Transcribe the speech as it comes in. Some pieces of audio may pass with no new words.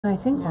I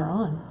think we're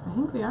on. I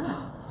think we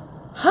are.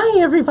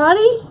 Hi,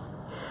 everybody.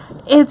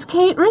 It's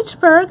Kate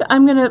Richburg.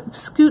 I'm going to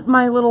scoot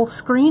my little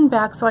screen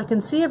back so I can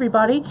see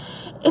everybody.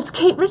 It's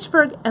Kate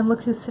Richburg, and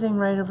look who's sitting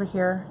right over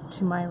here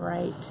to my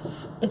right.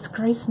 It's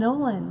Grace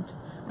Noland.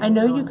 I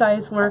know you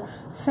guys were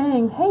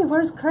saying, hey,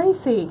 where's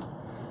Gracie?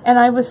 And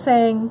I was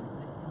saying,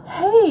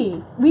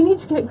 hey, we need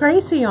to get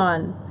Gracie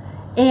on.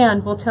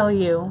 And we'll tell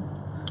you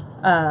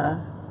a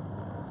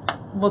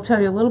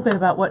little bit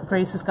about what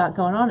Grace has got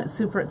going on. It's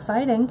super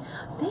exciting.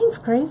 Thanks,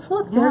 Grace.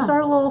 Look, there's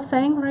our little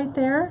thing right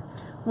there.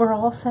 We're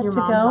all set to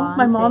go.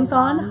 My mom's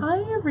on.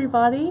 Hi,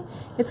 everybody.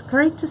 It's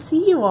great to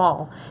see you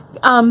all.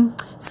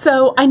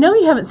 So I know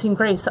you haven't seen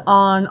Grace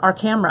on our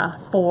camera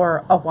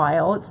for a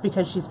while. It's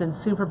because she's been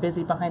super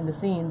busy behind the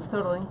scenes.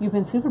 Totally. You've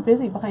been super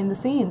busy behind the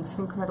scenes.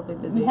 Incredibly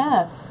busy.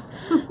 Yes.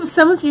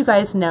 Some of you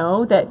guys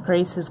know that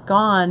Grace has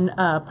gone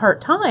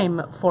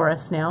part-time for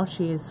us now.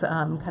 She's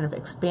kind of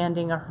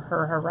expanding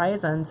her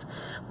horizons.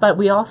 But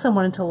we also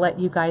wanted to let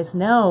you guys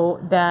know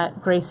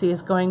that Gracie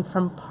is going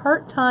from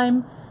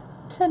part-time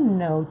to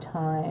no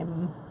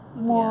time.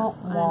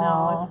 Yes, I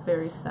know. It's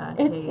very sad,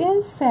 It Kate.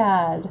 is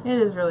sad. It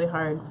is really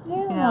hard.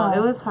 Yeah. You know,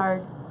 it was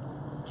hard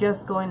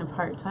just going to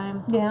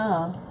part-time.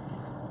 Yeah.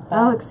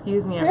 Oh,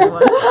 excuse me,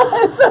 everyone.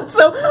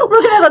 so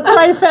we're going to have a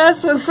cry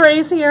fest with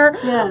Grace here.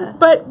 Yeah.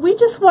 But we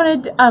just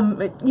wanted,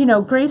 you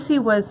know, Gracie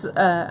was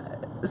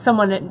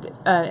someone,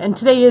 and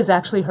today is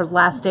actually her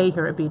last day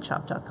here at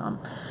beadshop.com.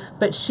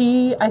 But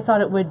I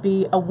thought it would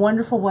be a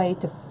wonderful way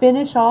to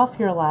finish off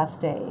your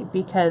last day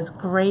because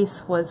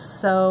Grace was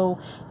so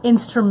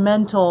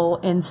instrumental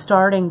in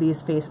starting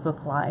these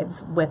Facebook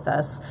Lives with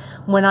us.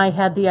 When I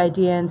had the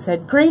idea and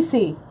said,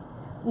 Gracie,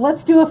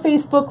 let's do a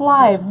Facebook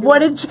Live. What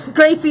did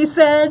Gracie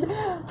said?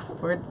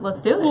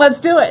 Let's do it. Let's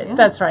do it. Yeah.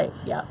 That's right.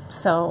 Yeah.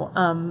 So,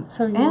 and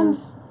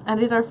I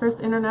did our first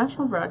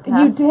international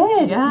broadcast. You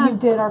did. Yeah. You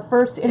did our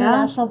first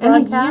international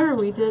broadcast. In a year,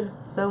 we did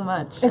so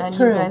much. It's and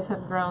true. You guys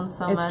have grown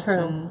so much. It's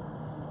true.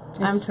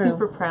 And I'm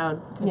super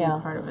proud to be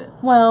part of it.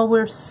 Well,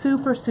 we're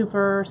super,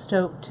 super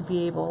stoked to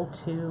be able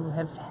to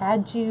have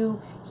had you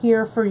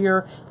here for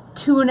your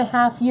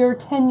 2.5-year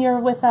tenure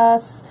with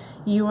us.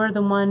 You are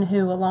the one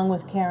who, along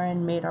with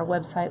Karen, made our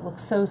website look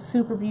so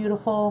super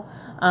beautiful.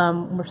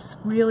 We're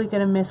really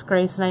going to miss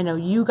Grace, and I know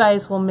you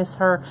guys will miss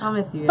her. I'll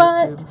miss you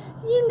guys too.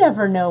 But you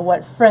never know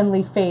what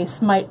friendly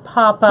face might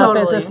pop up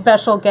as a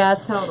special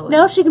guest. Totally.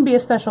 Now she can be a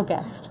special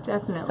guest.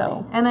 Definitely.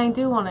 So. And I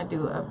do want to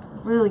do a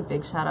really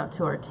big shout out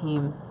to our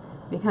team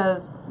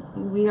because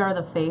we are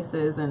the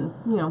faces and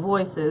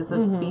voices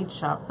of Bead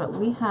Shop, but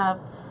we have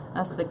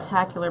a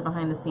spectacular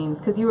behind the scenes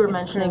because you were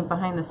mentioning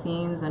behind the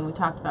scenes and we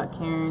talked about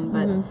Karen,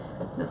 but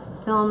the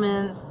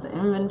fulfillment, the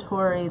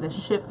inventory, the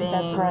shipping,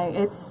 that's right.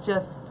 It's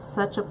just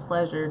such a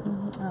pleasure.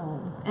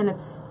 And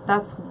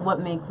that's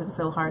what makes it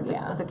so hard.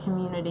 The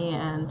community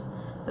and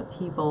the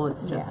people,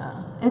 it's just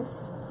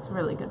it's a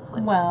really good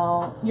place.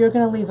 Well, you're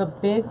going to leave a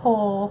big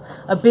hole,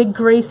 a big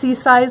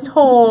Gracie-sized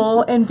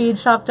hole in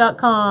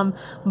beadshop.com,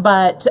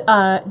 but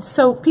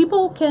so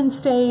people can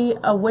stay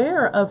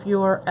aware of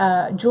your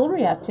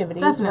jewelry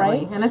activities, Definitely.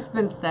 right? And it's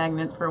been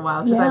stagnant for a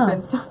while because I've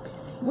been so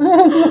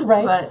busy.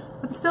 Right. But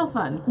it's still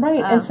fun.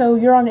 Right, and so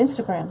you're on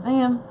Instagram. I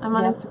am. I'm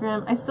on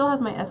Instagram. I still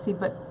have my Etsy,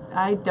 but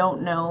I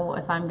don't know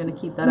if I'm going to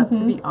keep that up, to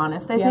be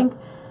honest. I think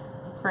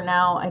for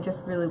now, I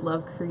just really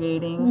love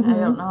creating. I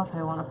don't know if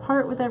I want to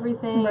part with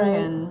everything.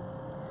 Right. And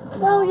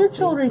well, your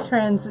jewelry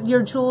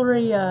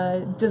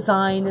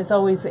design is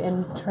always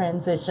in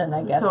transition,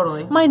 I guess.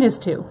 Totally. Mine is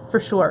too, for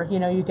sure. You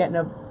know, you get in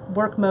a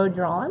work mode,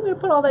 you're all, I'm going to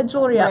put all that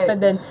jewelry up,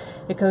 and then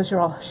it goes,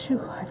 you're all,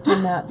 shoo, I've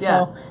done that.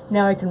 So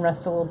now I can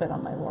rest a little bit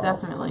on my laurels.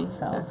 Definitely.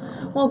 So,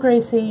 well,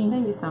 Gracie,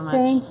 thank you so much.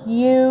 Thank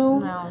you.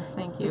 No,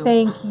 thank you.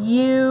 Thank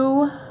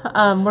you.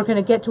 We're going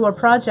to get to our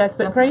project,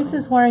 but Grace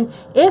is wearing,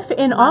 if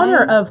in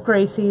honor of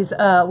Gracie's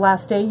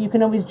last day, you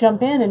can always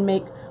jump in and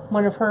make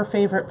one of her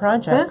favorite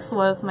projects. This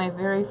was my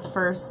very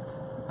first...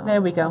 There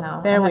we go.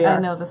 No, there we are. I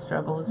know the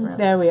struggle is real.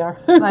 There we are.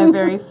 My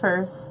very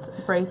first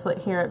bracelet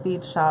here at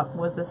Bead Shop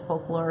was this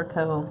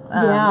Folklorico.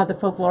 The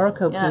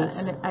Folklorico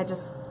piece. And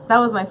that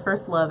was my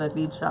first love at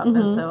Bead Shop,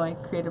 and so I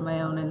created my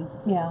own. And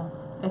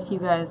if you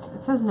guys,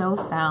 it says no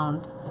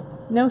sound.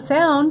 No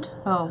sound.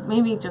 Oh,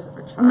 maybe just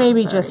for Char.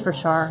 Maybe just for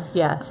Char.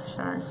 Yes.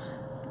 Char.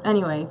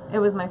 Anyway, it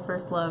was my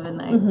first love,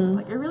 and I was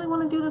like, I really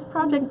want to do this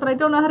project, but I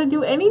don't know how to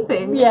do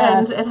anything.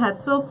 Yes. And it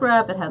had silk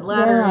wrap, it had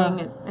laddering,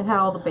 it had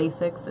all the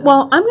basics.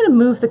 Well, I'm going to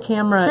move the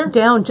camera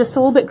down just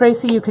a little bit,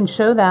 Gracie. You can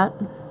show that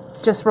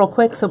just real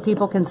quick so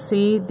people can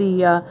see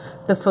the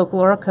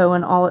Folklorico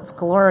in all its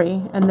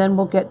glory, and then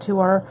we'll get to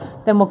our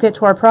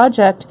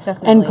project.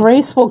 Definitely. And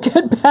Grace will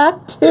get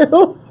back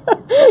to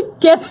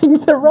getting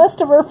the rest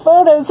of her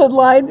photos in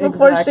line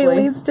before she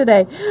leaves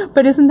today.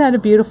 But isn't that a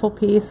beautiful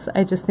piece?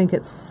 I just think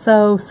it's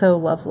so, so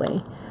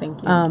lovely.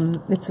 Thank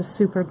you. It's a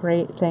super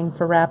great thing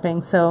for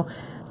wrapping. So,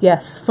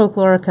 yes,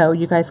 Folklorico.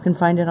 You guys can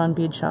find it on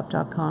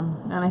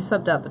beadshop.com. And I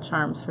subbed out the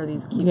charms for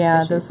these cute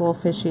fishies. Those little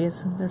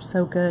fishies. They're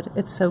so good.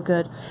 It's so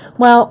good.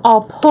 Well,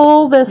 I'll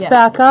pull this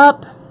back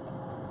up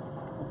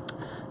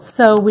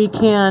so we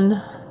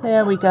can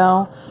There we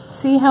go.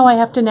 See how I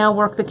have to now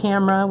work the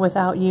camera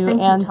without you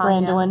Thank and you,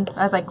 Tanya. Brandywin.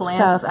 As I glance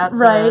stuff. at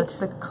Right.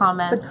 the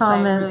comments,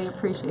 I really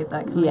appreciate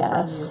that coming from you.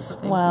 Yes. So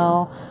thank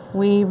Well,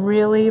 we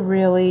really,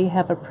 really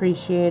have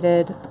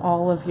appreciated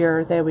all of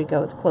your, there we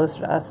go, it's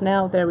closer to us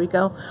now, there we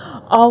go.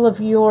 All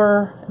of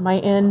your, am I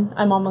in?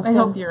 I'm almost in. I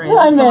hope you're in.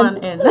 I'm Come on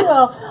in.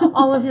 Well,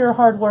 all of your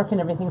hard work and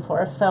everything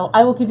for us. So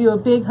I will give you a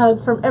big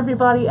hug from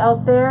everybody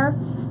out there.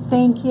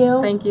 Thank you.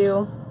 Thank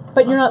you.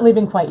 But you're not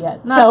leaving quite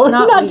yet.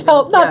 Not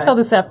till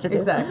this afternoon.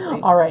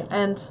 Exactly. All right.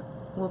 And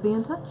we'll be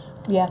in touch.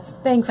 Yes.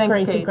 Thanks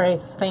Gracie Kate.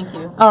 Grace. Thank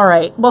you. All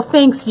right. Well,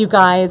 thanks you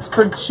guys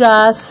for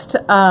just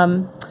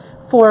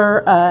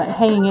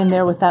hanging in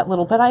there with that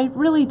little bit. I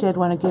really did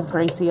want to give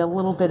Gracie a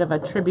little bit of a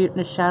tribute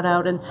and a shout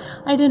out, and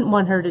I didn't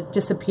want her to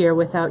disappear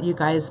without you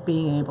guys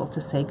being able to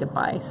say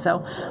goodbye.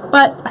 So,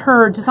 but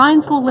her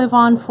designs will live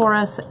on for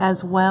us,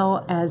 as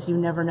well as you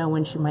never know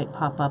when she might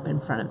pop up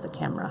in front of the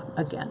camera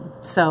again.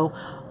 So,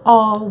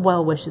 all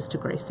well wishes to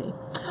Gracie.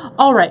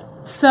 All right,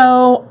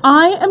 so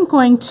I am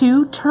going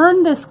to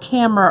turn this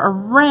camera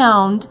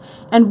around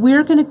and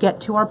we're going to get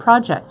to our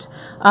project.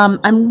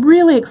 I'm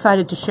really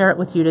excited to share it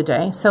with you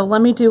today. So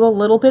let me do a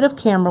little bit of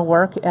camera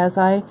work as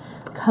I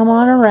come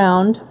on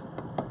around.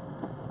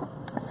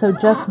 So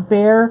just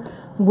bear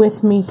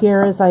with me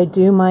here as I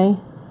do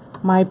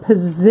my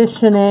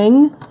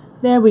positioning.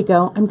 There we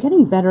go. I'm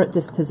getting better at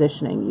this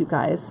positioning, you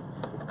guys.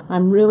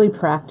 I'm really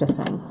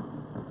practicing.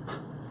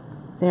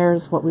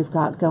 There's what we've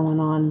got going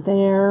on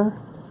there.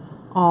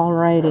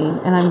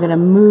 Alrighty, and I'm going to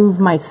move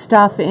my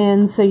stuff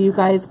in so you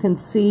guys can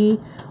see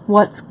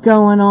what's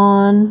going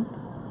on.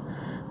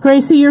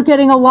 Gracie, you're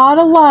getting a lot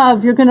of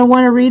love. You're going to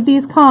want to read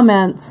these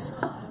comments.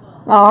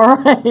 All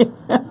right.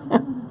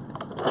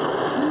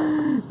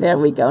 There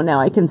we go.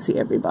 Now I can see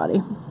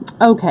everybody.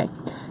 Okay,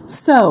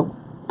 so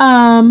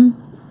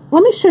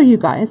let me show you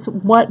guys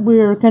what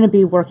we're going to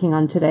be working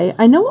on today.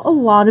 I know a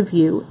lot of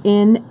you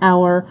in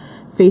our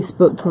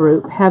Facebook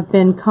group have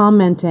been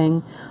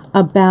commenting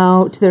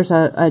about, there's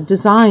a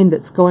design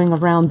that's going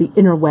around the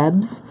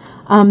interwebs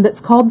that's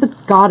called the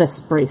Goddess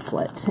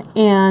Bracelet.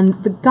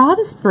 And the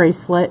Goddess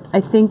Bracelet, I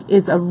think,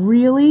 is a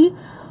really,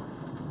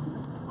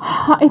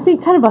 I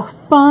think, kind of a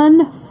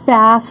fun,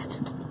 fast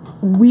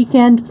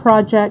weekend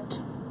project.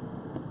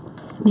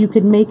 You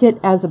could make it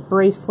as a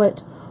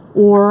bracelet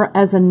or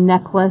as a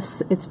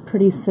necklace. It's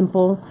pretty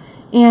simple.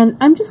 And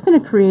I'm just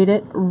going to create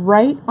it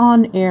right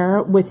on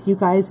air with you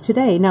guys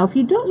today. Now, if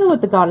you don't know what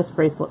the Goddess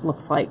Bracelet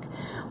looks like,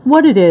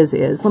 what it is,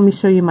 let me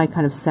show you my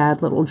kind of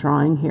sad little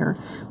drawing here.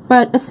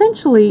 But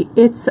essentially,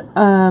 it's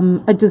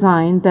a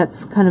design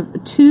that's kind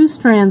of 2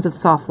 strands of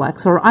soft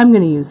flex, or I'm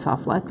going to use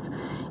soft flex,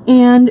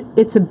 and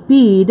it's a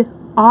bead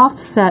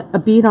offset, a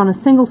bead on a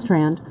single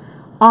strand,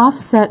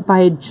 offset by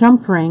a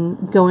jump ring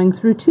going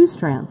through 2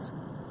 strands.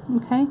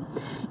 Okay,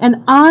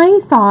 and I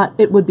thought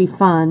it would be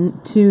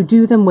fun to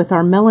do them with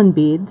our melon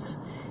beads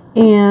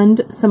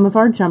and some of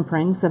our jump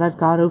rings that I've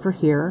got over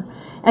here,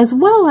 as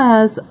well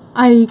as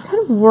I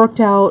kind of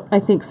worked out, I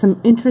think, some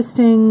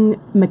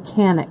interesting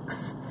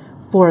mechanics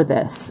for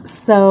this.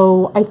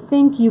 So I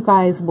think you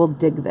guys will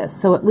dig this.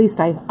 So at least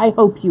I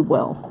hope you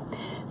will.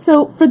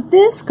 So for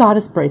this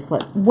Goddess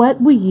Bracelet, what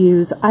we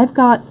use, I've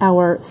got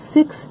our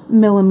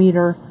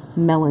 6mm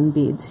melon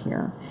beads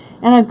here.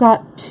 And I've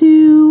got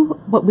 2,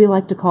 what we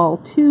like to call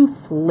 2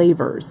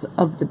 flavors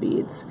of the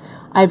beads.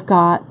 I've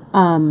got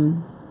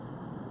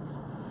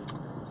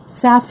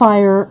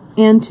sapphire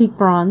antique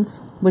bronze,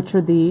 which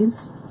are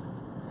these.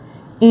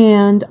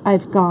 And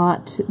I've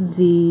got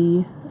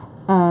the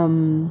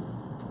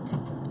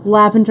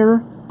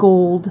lavender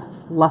gold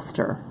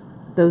luster.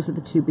 Those are the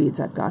 2 beads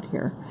I've got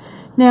here.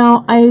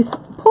 Now, I've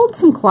pulled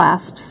some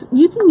clasps.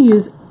 You can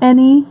use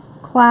any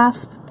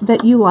clasp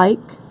that you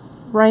like,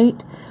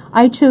 right?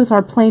 I chose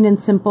our plain and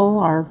simple,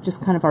 our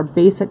just kind of our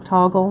basic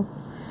toggle,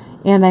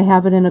 and I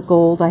have it in a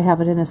gold, I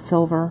have it in a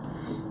silver.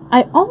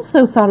 I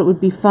also thought it would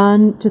be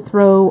fun to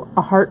throw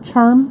a heart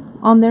charm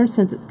on there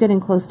since it's getting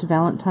close to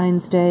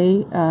Valentine's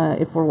Day.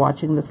 If we're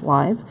watching this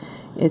live,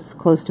 it's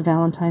close to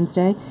Valentine's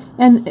Day,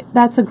 and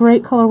that's a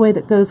great colorway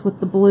that goes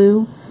with the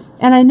blue.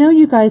 And I know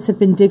you guys have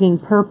been digging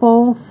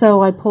purple,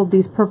 so I pulled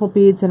these purple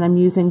beads and I'm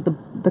using the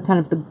kind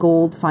of the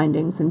gold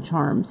findings and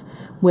charms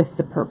with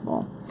the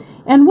purple.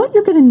 And what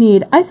you're going to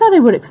need, I thought I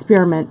would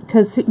experiment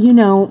because, you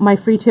know, my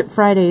Free Tip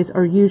Fridays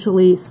are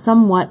usually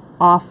somewhat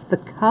off the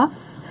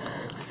cuff.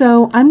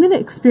 So I'm going to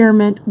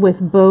experiment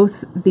with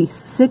both the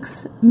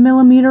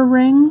 6mm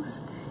rings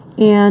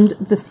and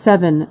the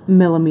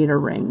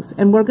 7mm rings.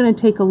 And we're going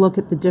to take a look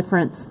at the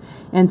difference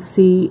and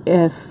see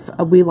if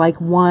we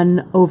like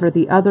one over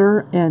the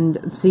other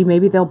and see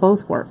maybe they'll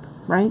both work,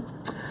 right?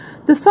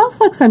 The soft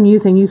flex I'm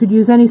using, you could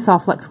use any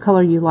soft flex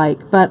color you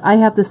like, but I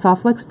have the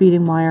soft flex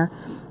beading wire.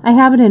 I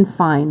have it in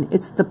fine.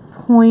 It's the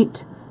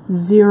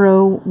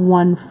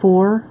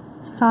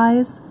 0.014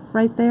 size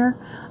right there,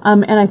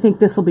 and I think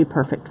this will be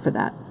perfect for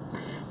that.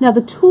 Now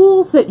the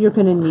tools that you're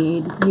going to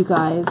need, you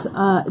guys,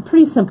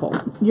 pretty simple.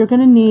 You're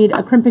going to need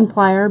a crimping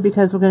plier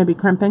because we're going to be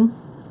crimping,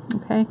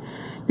 okay?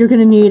 You're going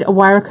to need a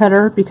wire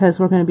cutter because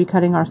we're going to be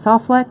cutting our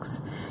soft flex.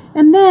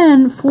 And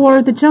then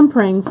for the jump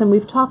rings, and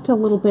we've talked a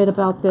little bit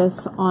about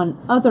this on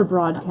other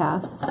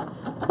broadcasts,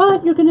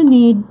 but you're going to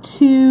need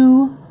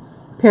 2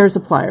 pairs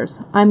of pliers.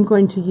 I'm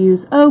going to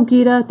use, oh,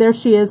 Gita, there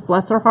she is,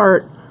 bless her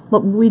heart.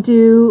 What we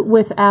do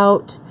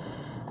without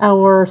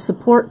our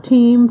support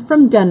team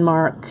from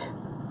Denmark,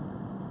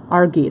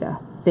 our Gita.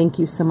 Thank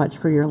you so much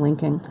for your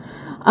linking.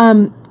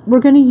 We're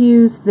going to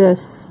use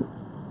this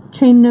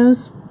chain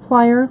nose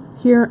plier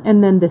here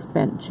and then this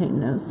bent chain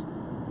nose.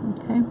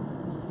 Okay.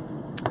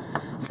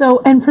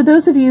 So, and for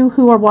those of you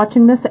who are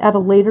watching this at a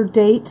later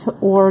date,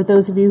 or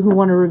those of you who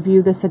want to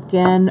review this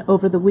again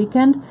over the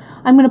weekend,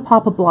 I'm going to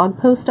pop a blog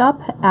post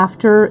up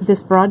after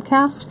this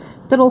broadcast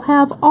that'll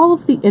have all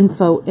of the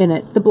info in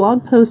it. The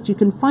blog post, you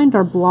can find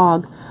our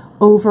blog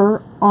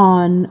over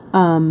on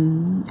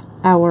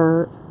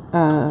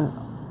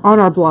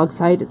our blog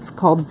site. It's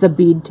called The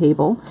Bead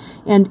Table,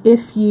 and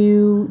if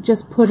you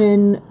just put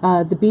in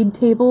the Bead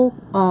Table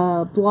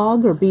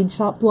blog or Bead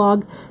Shop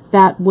blog,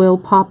 that will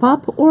pop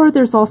up, or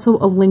there's also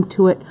a link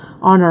to it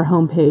on our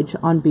homepage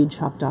on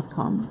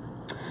beadshop.com.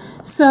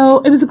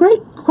 So it was a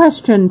great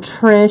question,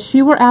 Trish.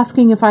 You were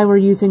asking if I were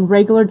using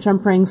regular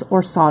jump rings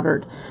or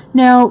soldered.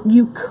 Now,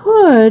 you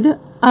could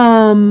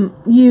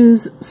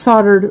use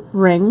soldered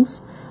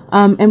rings.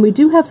 And we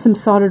do have some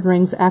soldered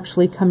rings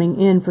actually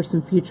coming in for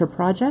some future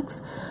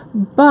projects,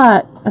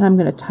 but, and I'm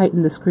going to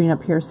tighten the screen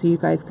up here so you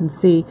guys can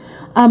see,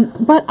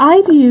 but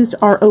I've used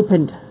our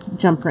opened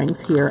jump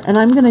rings here, and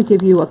I'm going to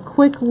give you a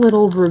quick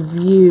little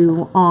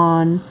review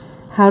on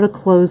how to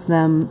close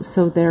them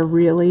so they're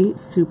really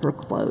super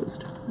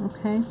closed,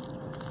 okay?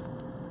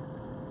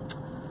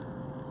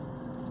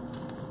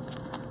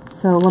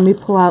 So let me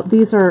pull out,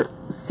 these are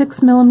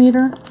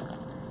 6mm,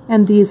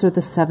 and these are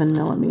the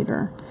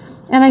 7mm.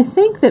 And I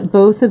think that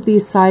both of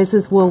these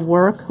sizes will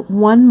work.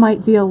 One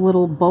might be a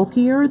little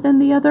bulkier than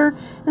the other,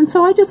 and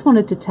so I just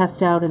wanted to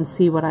test out and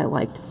see what I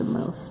liked the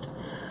most.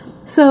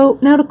 So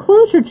now to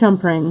close your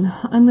jump ring,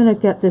 I'm going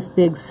to get this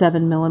big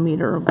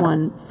 7mm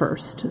one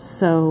first,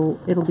 so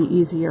it'll be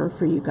easier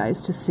for you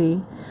guys to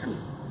see.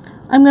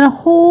 I'm going to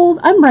hold,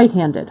 I'm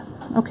right-handed,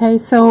 okay?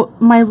 So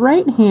my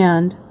right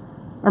hand,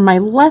 or my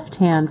left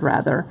hand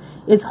rather,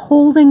 is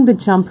holding the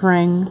jump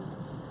ring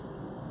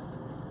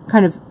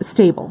kind of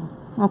stable.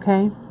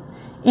 Okay,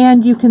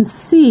 and you can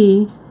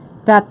see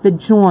that the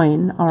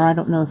join, or I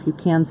don't know if you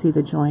can see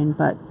the join,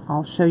 but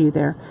I'll show you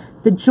there.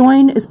 The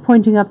join is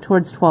pointing up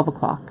towards 12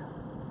 o'clock.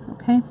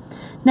 Okay,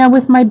 now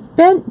with my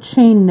bent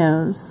chain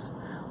nose,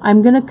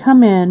 I'm going to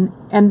come in,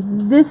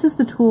 and this is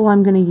the tool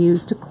I'm going to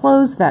use to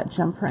close that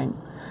jump ring.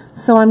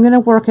 So I'm going to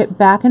work it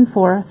back and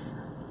forth.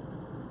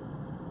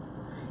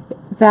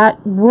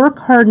 That work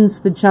hardens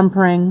the jump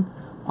ring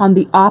on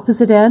the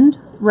opposite end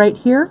right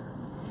here,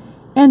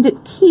 and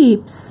it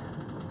keeps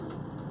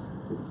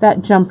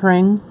that jump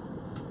ring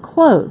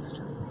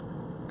closed.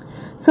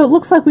 So it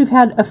looks like we've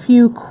had a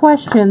few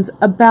questions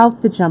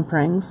about the jump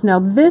rings. Now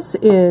this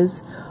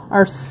is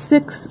our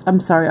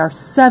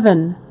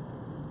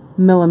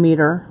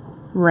 7mm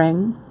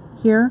ring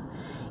here,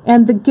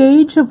 and the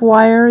gauge of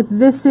wire,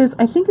 this is,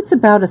 I think it's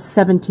about a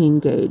 17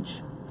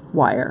 gauge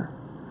wire,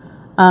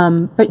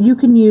 but you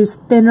can use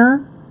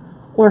thinner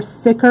or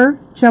thicker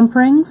jump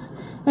rings,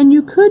 and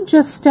you could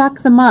just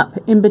stack them up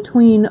in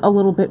between a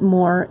little bit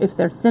more if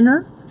they're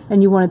thinner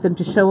and you wanted them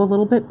to show a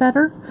little bit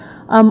better,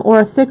 or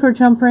a thicker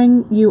jump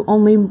ring, you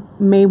only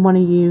may want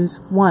to use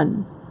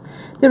one.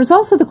 There was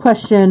also the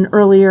question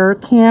earlier,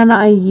 can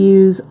I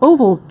use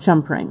oval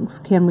jump rings?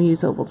 Can we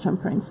use oval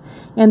jump rings?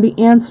 And the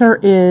answer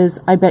is,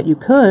 I bet you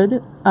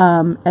could,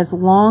 as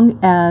long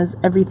as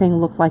everything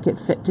looked like it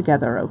fit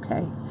together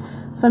okay.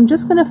 So I'm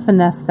just going to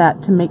finesse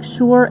that to make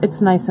sure it's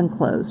nice and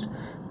closed,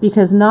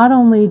 because not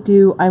only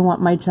do I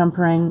want my jump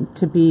ring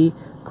to be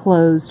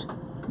closed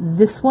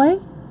this way,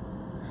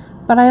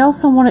 but I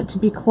also want it to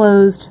be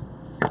closed,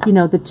 you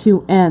know, the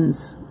two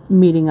ends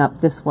meeting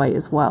up this way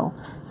as well.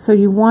 So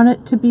you want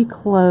it to be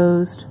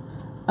closed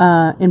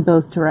in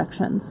both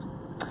directions.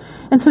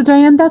 And so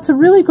Diane, that's a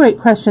really great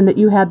question that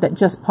you had that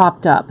just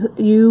popped up.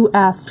 You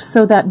asked,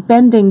 so that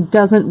bending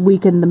doesn't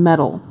weaken the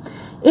metal.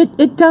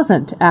 It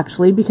doesn't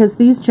actually, because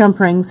these jump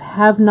rings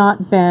have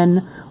not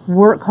been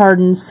work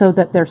hardened so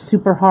that they're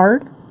super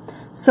hard.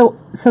 So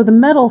the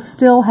metal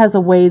still has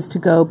a ways to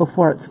go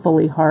before it's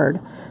fully hard.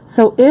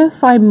 So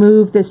if I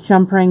move this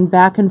jump ring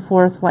back and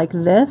forth like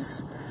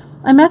this,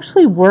 I'm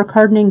actually work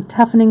hardening,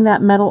 toughening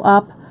that metal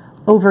up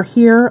over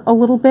here a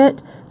little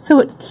bit, so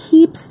it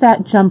keeps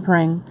that jump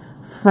ring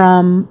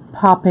from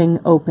popping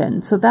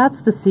open. So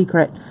that's the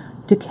secret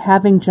to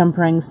having jump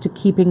rings, to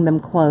keeping them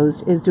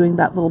closed, is doing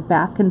that little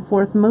back and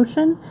forth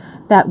motion.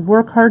 That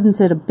work hardens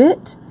it a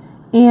bit,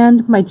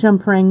 and my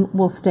jump ring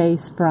will stay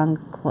sprung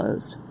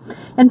closed.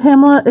 And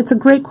Pamela, it's a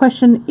great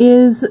question.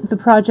 Is the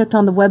project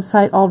on the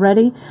website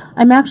already?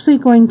 I'm actually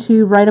going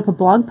to write up a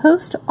blog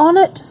post on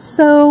it,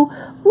 so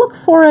look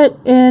for it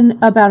in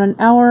about an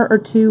hour or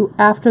two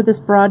after this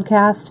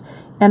broadcast,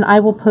 and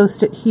I will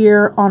post it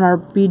here on our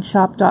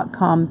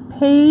beadshop.com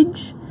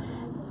page.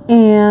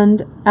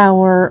 and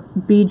our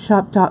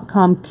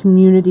beadshop.com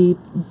community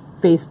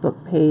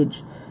Facebook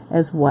page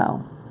as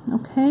well.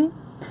 Okay,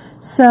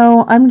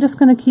 so I'm just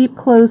going to keep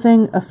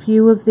closing a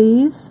few of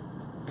these.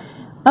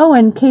 Oh,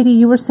 and Katie,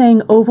 you were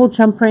saying oval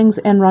jump rings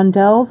and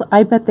rondelles.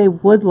 I bet they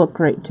would look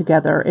great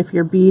together. If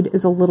your bead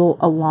is a little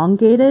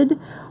elongated,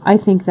 I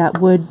think that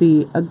would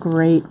be a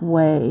great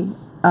way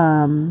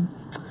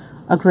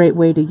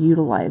to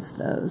utilize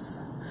those.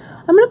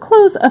 I'm going to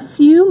close a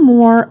few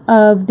more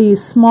of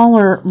these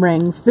smaller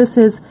rings. This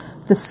is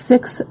the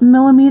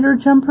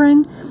 6mm jump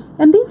ring,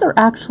 and these are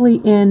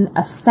actually in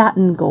a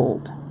satin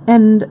gold.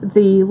 And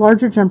the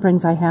larger jump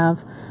rings I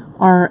have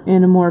are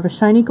in a more of a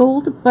shiny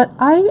gold, but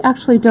I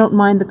actually don't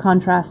mind the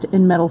contrast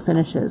in metal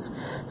finishes.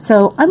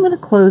 So I'm going to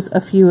close a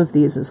few of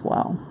these as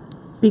well,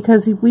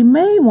 because we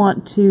may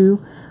want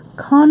to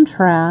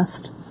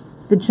contrast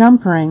the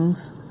jump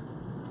rings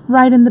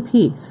right in the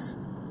piece,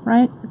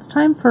 right? It's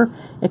time for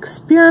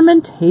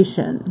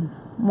experimentation.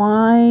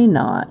 Why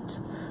not?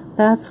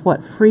 That's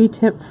what Free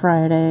Tip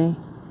Friday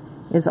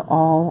is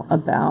all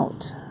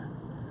about.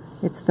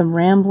 It's the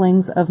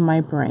ramblings of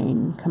my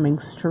brain coming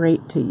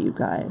straight to you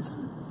guys.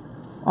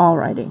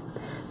 Alrighty,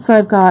 so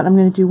I'm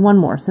going to do one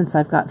more since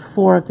I've got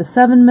 4 of the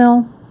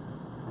 7mm.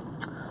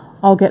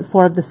 I'll get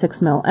 4 of the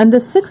 6mm. And the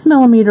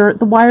 6mm,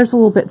 the wire's a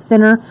little bit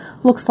thinner.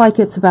 Looks like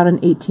it's about an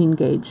 18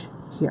 gauge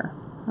here.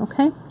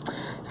 Okay,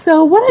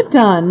 so what I've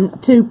done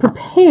to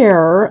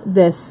prepare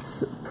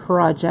this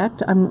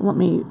project, let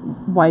me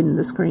widen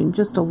the screen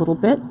just a little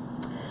bit.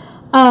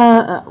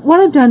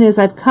 What I've done is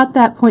I've cut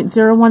that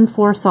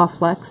 .014 soft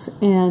flex,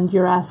 and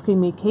you're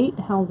asking me, Kate,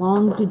 how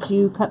long did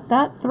you cut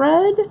that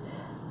thread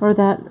or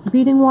that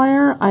beading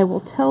wire? I will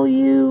tell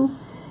you,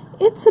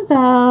 it's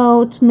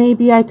about,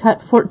 maybe I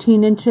cut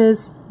 14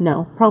 inches.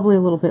 No, probably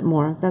a little bit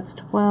more. That's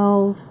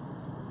 12,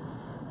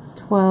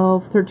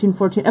 13,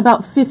 14,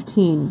 about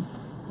 15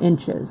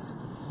 inches.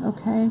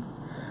 Okay,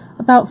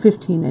 about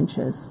 15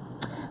 inches.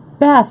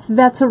 Beth,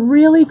 that's a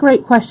really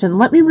great question.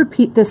 Let me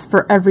repeat this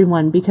for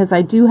everyone because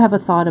I do have a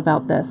thought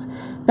about this.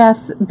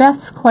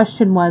 Beth's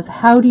question was,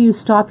 how do you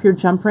stop your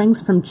jump rings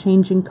from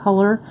changing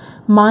color?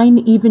 Mine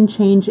even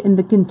change in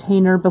the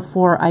container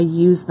before I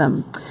use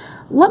them.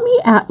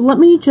 Let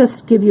me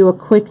just give you a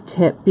quick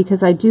tip,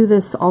 because I do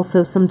this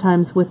also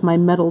sometimes with my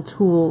metal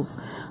tools.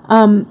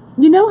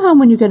 You know how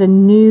when you get a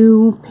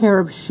new pair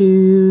of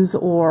shoes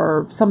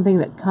or something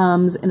that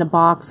comes in a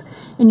box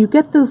and you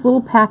get those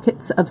little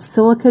packets of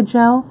silica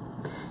gel?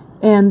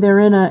 And they're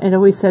it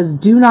always says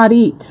do not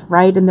eat,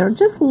 right? And they're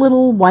just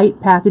little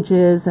white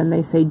packages and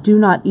they say do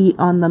not eat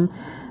on them.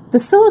 The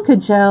silica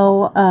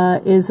gel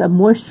is a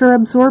moisture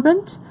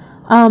absorbent.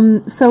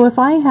 So if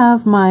I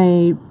have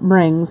my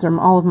rings or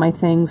all of my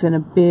things in a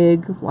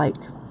big,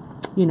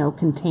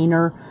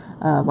 container,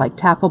 like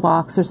tackle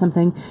box or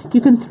something,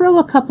 you can throw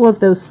a couple of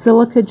those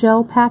silica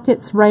gel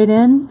packets right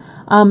in,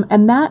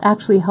 and that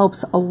actually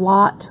helps a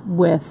lot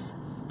with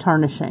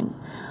tarnishing.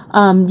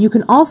 You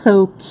can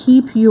also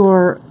keep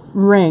your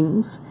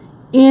rings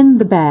in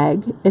the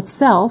bag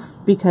itself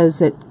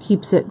because it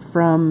keeps it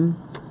from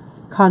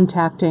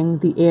contacting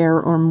the air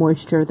or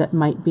moisture that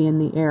might be in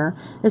the air,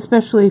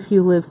 especially if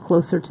you live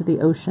closer to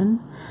the ocean.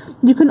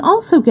 You can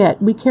also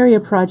we carry a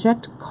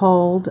product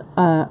called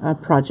Pro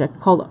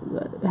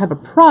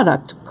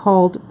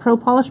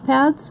Polish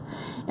Pads,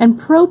 and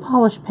Pro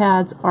Polish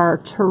Pads are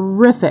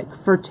terrific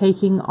for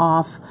taking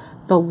off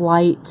the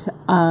light,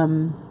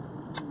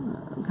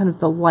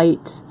 the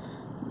light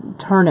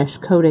tarnish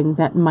coating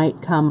that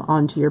might come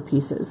onto your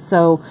pieces.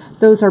 So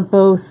those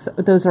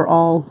are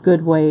all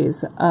good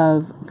ways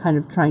of kind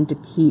of trying to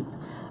keep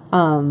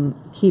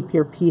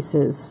your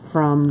pieces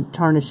from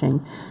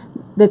tarnishing.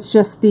 That's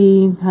just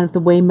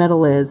the way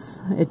metal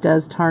is. It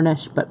does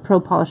tarnish, but Pro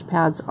Polish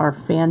Pads are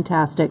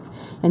fantastic,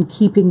 and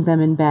keeping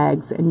them in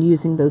bags and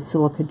using those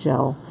silica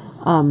gel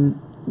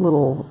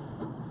little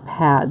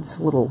pads,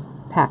 little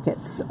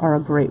packets, are a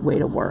great way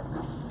to work.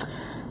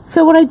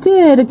 So what I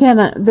did,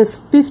 again, this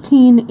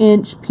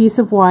 15-inch piece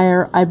of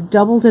wire, I've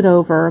doubled it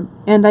over,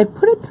 and I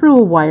put it through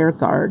a wire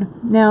guard.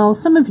 Now,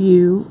 some of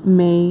you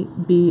may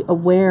be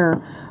aware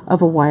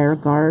of a wire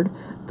guard.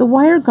 The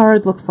wire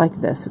guard looks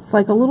like this. It's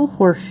like a little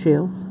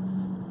horseshoe.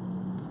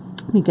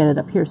 Let me get it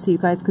up here so you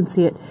guys can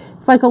see it.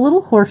 It's like a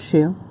little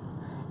horseshoe,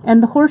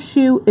 and the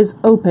horseshoe is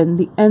open.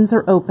 The ends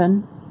are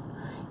open,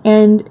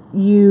 and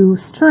you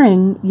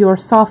string your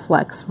soft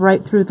flex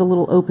right through the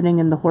little opening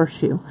in the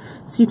horseshoe.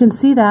 So you can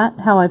see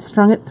how I've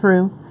strung it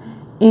through,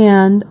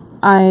 and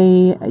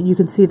you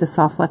can see the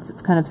soft flex.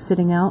 It's kind of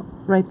sitting out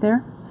right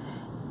there.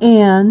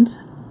 And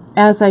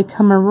as I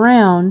come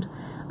around,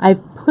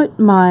 I've put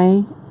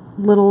my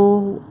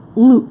little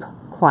loop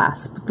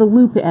clasp, the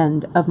loop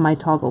end of my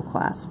toggle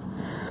clasp.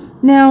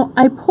 Now,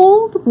 I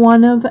pulled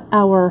one of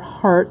our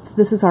hearts.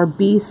 This is our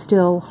Be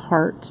Still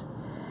heart.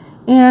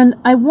 And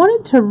I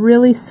wanted to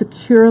really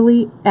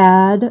securely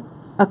add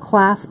a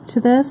clasp to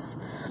this.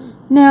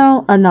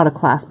 Now, not a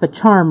clasp, a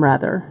charm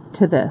rather,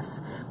 to this.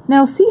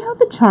 Now, see how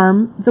the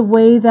charm, the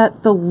way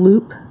that the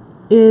loop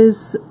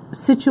is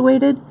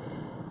situated,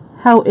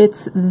 how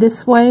it's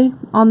this way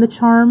on the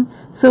charm.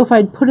 So if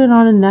I'd put it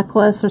on a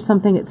necklace or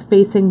something, it's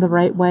facing the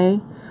right way.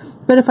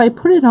 But if I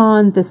put it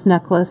on this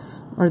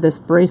necklace, or this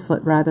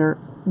bracelet rather,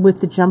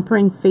 with the jump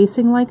ring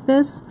facing like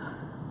this,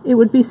 it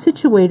would be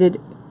situated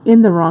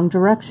in the wrong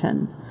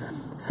direction.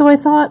 So I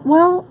thought,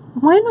 well,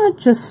 why not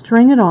just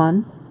string it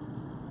on?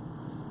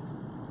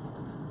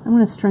 I'm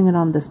going to string it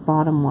on this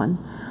bottom one.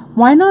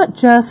 Why not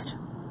just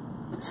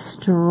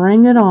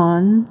string it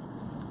on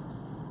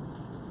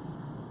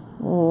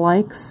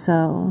like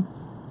so?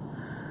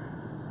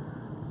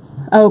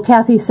 Oh,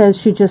 Kathy says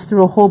she just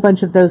threw a whole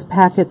bunch of those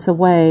packets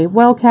away.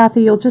 Well,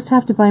 Kathy, you'll just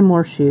have to buy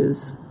more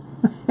shoes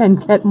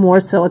and get more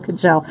silica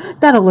gel.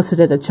 That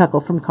elicited a chuckle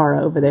from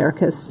Cara over there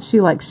because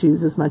she likes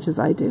shoes as much as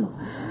I do.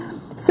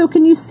 So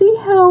can you see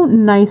how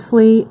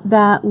nicely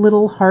that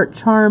little heart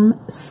charm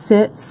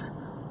sits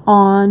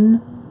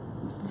on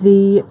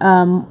the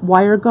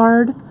wire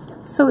guard?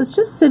 So it's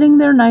just sitting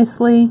there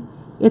nicely.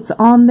 It's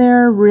on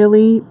there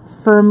really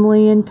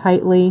firmly and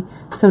tightly,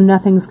 so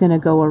nothing's going to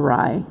go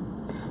awry.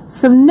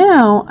 So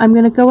now I'm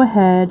going to go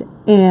ahead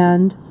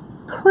and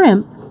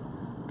crimp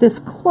this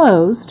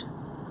closed,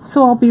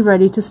 so I'll be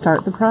ready to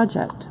start the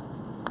project.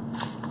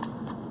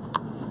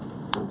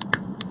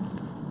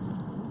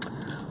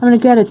 I'm going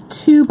to get a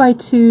 2 by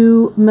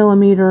 2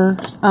 millimeter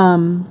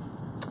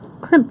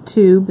crimp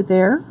tube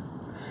there,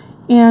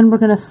 and we're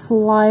going to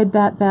slide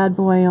that bad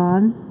boy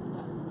on.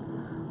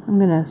 I'm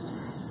going to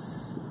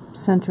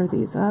center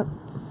these up.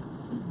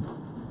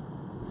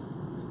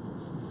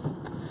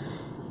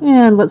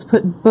 And let's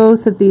put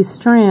both of these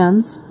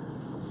strands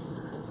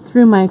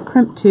through my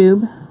crimp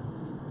tube.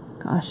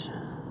 Gosh,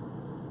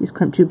 these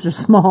crimp tubes are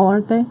small,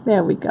 aren't they?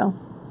 There we go.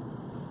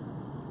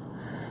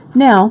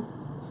 Now,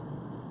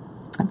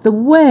 the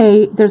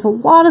way, there's a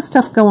lot of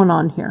stuff going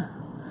on here.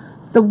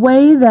 The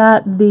way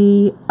that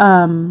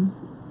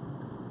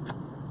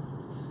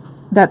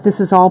that this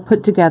is all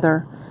put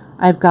together,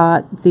 I've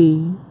got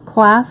the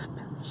clasp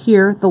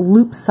here, the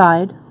loop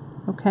side,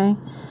 okay?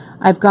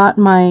 I've got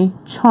my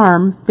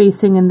charm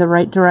facing in the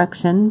right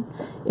direction.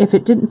 If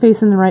it didn't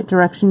face in the right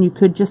direction, you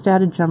could just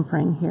add a jump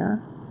ring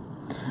here.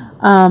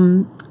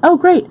 Oh,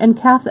 great, and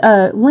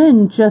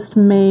Lynn just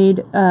made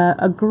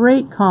a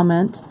great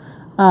comment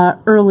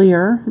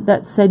earlier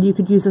that said you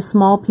could use a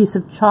small piece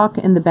of chalk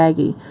in the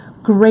baggie.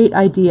 Great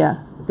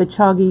idea. The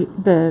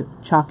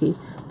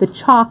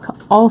chalk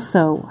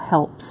also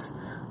helps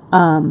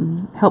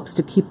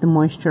to keep the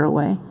moisture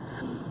away.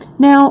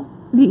 Now,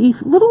 the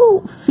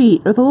little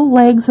feet or the little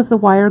legs of the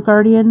wire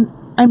guardian,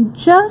 I'm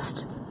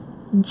just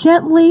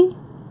gently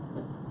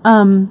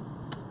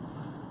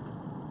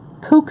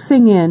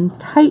coaxing in,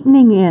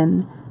 tightening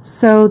in,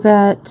 so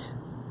that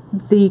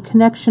the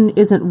connection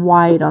isn't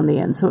wide on the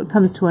end, so it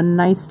comes to a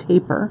nice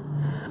taper.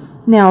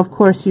 Now, of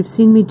course, you've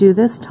seen me do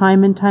this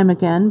time and time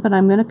again, but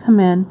I'm going to come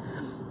in,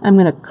 I'm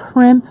going to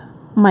crimp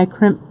my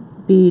crimp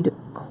bead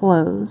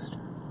closed.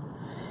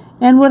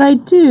 And what I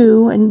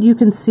do, and you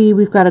can see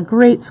we've got a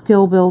great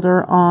skill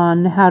builder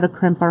on how to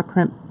crimp our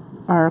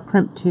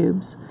crimp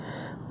tubes,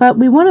 but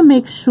we want to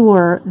make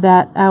sure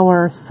that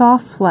our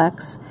soft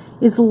flex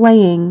is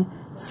laying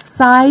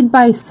side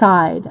by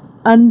side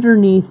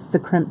underneath the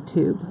crimp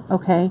tube,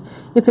 okay?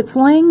 If it's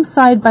laying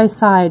side by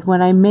side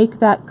when I make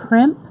that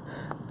crimp,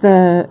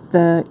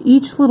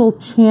 each little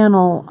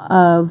channel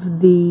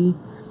of the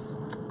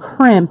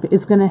crimp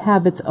is going to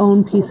have its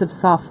own piece of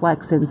soft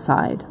flex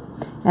inside,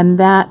 and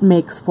that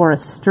makes for a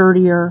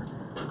sturdier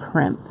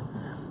crimp.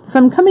 So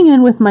I'm coming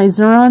in with my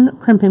Xuron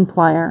crimping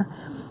plier,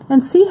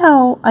 and see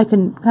how I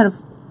can kind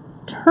of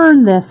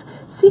turn this.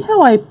 See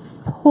how I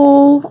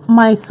pull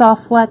my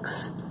soft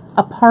flex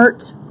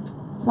apart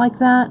like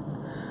that?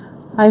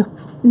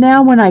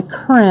 Now when I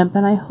crimp,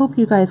 and I hope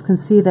you guys can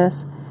see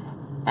this,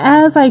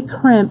 as I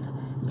crimp,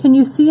 can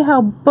you see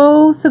how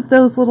both of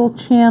those little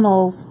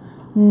channels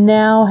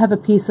now have a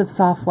piece of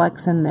soft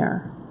flex in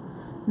there?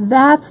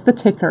 That's the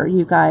kicker,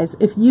 you guys.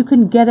 If you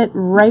can get it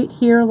right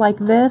here like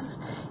this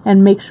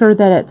and make sure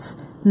that it's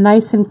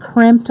nice and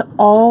crimped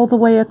all the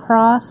way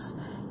across,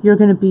 you're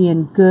going to be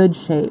in good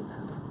shape.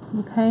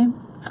 Okay?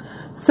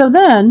 So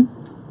then,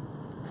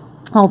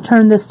 I'll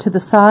turn this to the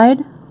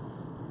side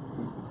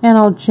and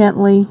I'll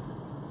gently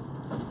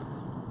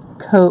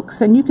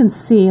coax. And you can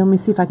see, let me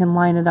see if I can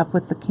line it up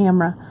with the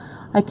camera.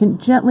 I can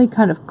gently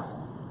kind of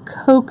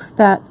coax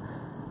that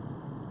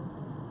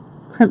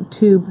crimp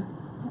tube.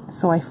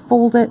 So I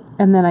fold it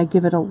and then I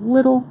give it a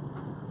little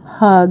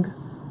hug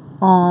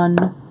on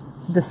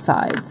the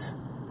sides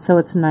so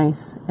it's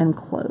nice and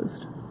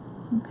closed.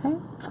 Okay,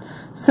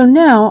 so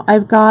now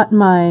I've got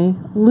my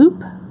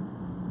loop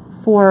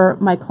for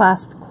my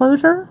clasp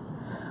closure.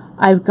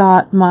 I've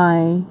got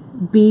my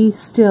Be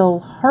Still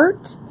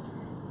heart,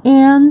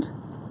 and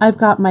I've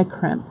got my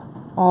crimp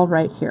all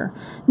right here.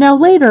 Now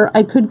later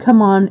I could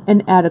come on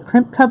and add a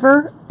crimp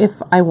cover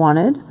if I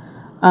wanted.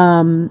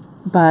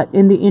 But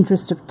in the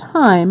interest of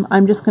time,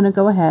 I'm just going to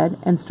go ahead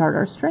and start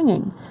our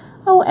stringing.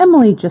 Oh,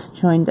 Emily just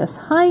joined us.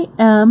 Hi,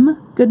 Em.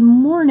 Good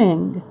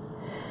morning.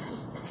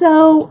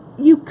 So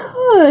you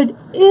could,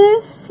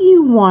 if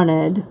you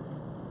wanted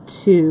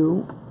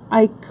to,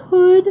 I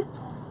could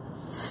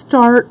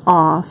start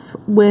off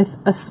with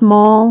a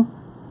small,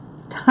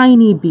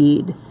 tiny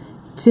bead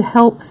to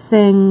help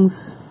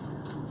things,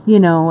 you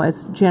know,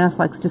 as Janice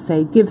likes to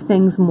say, give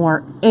things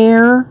more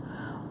air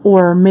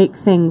or make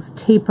things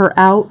taper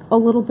out a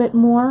little bit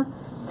more.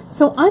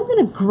 So I'm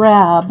going to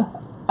grab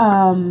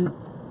our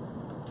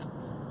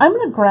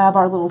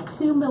little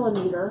 2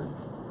 millimeter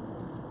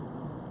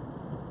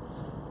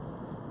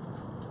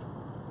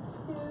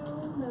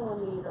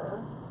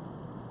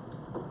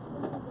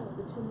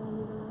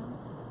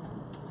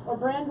or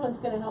Brandon's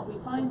going to help me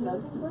find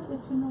those. Where are the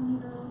 2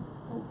 millimeter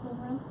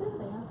rounds? There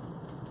they are.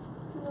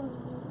 2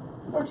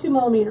 millimeter. Or 2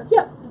 millimeter.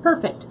 Yep,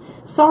 perfect.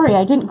 Sorry,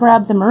 I didn't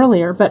grab them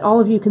earlier, but all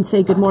of you can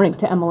say good morning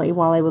to Emily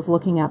while I was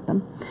looking at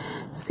them.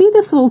 See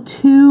this little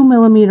 2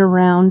 millimeter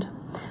round?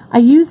 I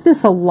use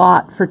this a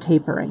lot for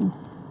tapering.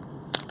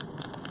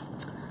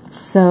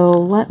 So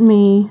let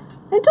me,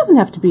 it doesn't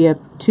have to be a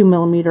 2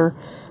 millimeter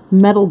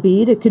metal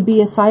bead. It could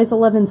be a size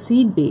 11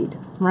 seed bead,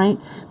 right?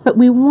 But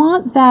we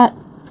want that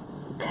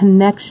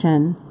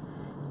connection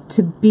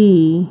to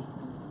be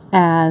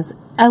as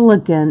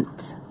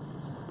elegant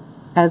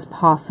as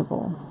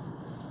possible.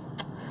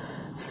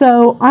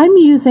 So I'm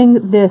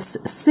using this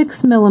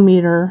 6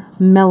 millimeter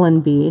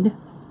melon bead,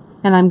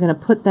 and I'm going to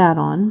put that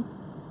on.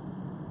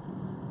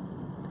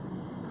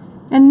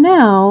 And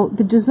now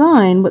the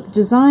design, what the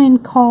design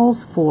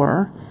calls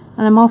for,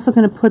 and I'm also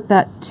going to put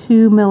that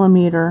 2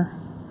 millimeter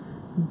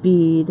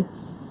bead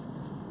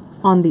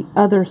on the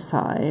other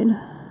side.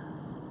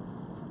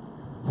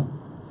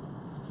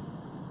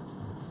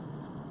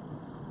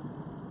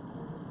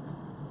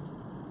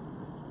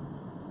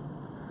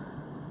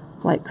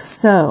 Like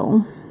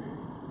so.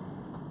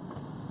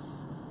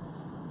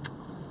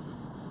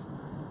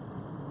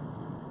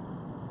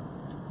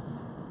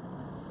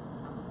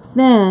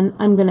 Then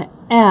I'm going to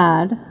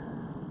add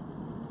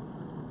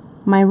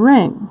my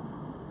ring.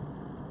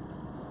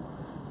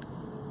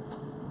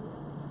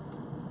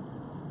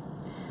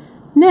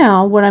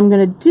 Now what I'm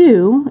going to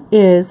do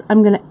is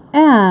I'm going to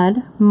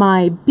add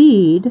my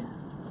bead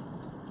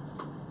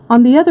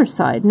on the other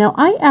side. Now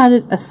I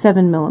added a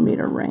 7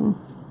 millimeter ring,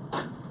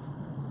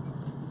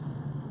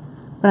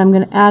 but I'm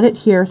going to add it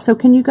here. So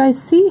can you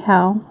guys see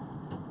how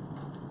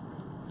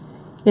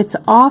it's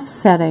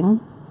offsetting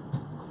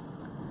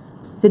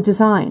the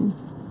design?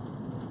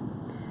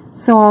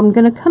 So I'm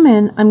going to come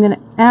in, I'm going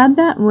to add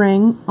that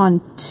ring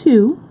on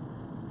 2,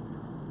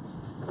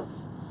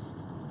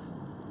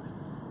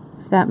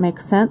 if that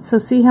makes sense. So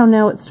see how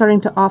now it's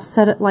starting to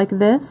offset it like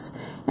this?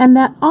 And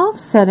that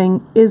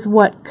offsetting is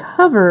what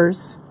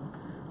covers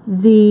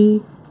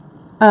the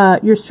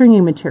your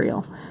stringing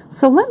material.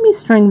 So let me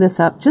string this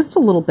up just a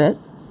little bit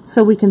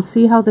so we can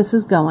see how this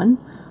is going.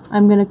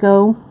 I'm going to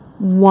go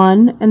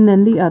one and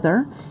then the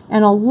other,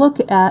 and I'll look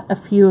at a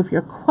few of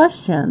your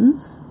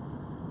questions.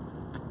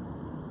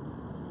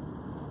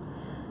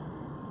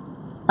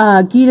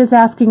 Gita's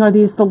asking, are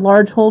these the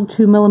large hole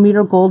 2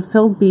 millimeter gold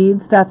filled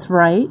beads? That's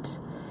right.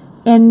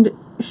 And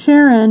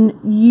Sharon,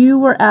 you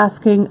were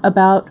asking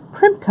about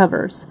crimp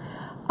covers.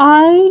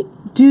 I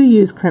do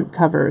use crimp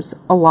covers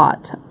a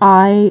lot.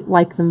 I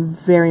like them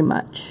very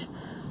much.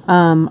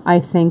 I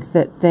think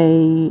that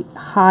they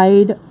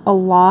hide a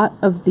lot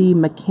of the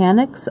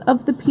mechanics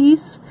of the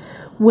piece,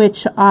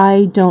 which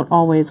I don't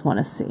always want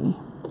to see.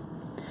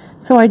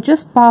 So I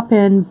just bop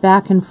in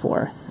back and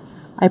forth.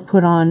 I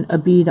put on a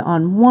bead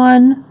on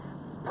one,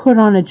 put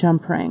on a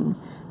jump ring,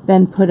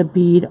 then put a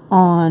bead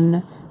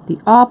on the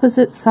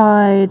opposite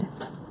side,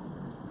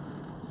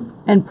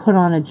 and put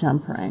on a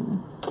jump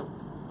ring.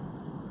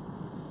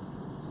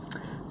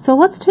 So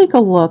let's take a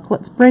look.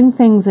 Let's bring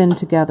things in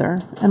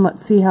together and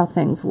let's see how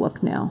things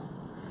look now.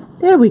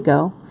 There we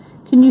go.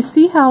 Can you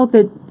see how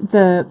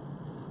the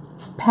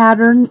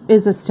pattern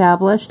is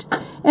established?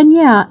 And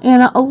yeah,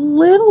 and a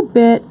little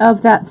bit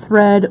of that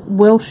thread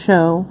will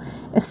show,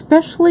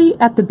 especially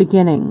at the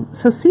beginning.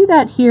 So see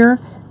that here?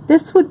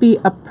 This would be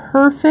a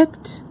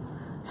perfect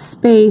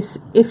space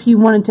if you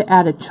wanted to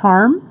add a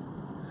charm.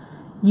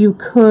 You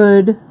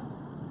could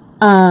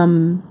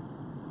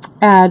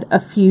add a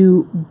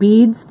few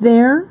beads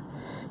there.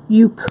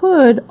 You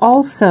could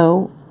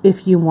also,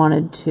 if you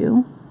wanted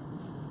to,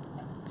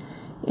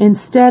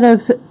 instead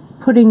of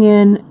putting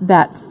in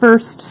that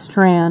first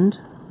strand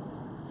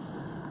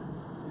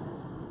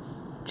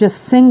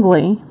just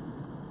singly,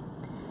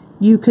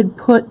 you could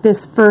put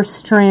this first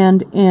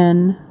strand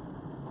in.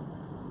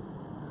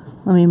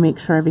 Let me make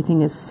sure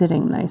everything is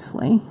sitting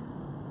nicely.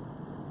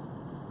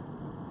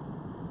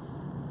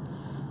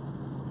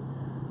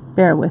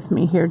 Bear with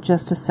me here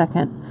just a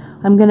second.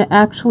 I'm going to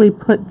actually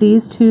put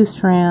these 2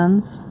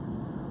 strands.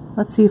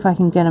 Let's see if I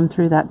can get them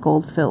through that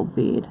gold-filled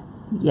bead.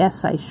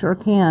 Yes, I sure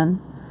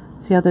can.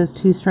 See how those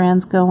 2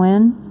 strands go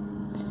in?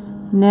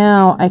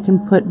 Now I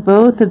can put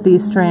both of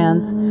these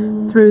strands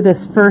through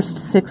this first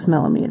 6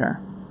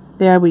 millimeter.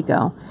 There we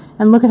go.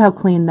 And look at how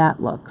clean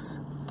that looks.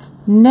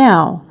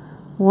 Now,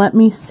 let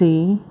me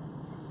see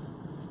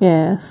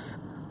if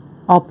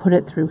I'll put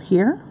it through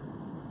here.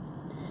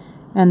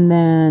 And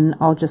then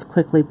I'll just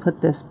quickly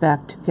put this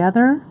back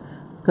together,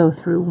 go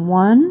through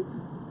 1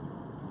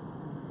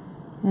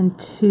 and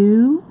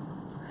 2,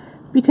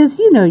 because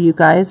you know, you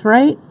guys,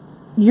 right?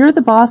 You're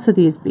the boss of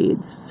these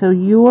beads, so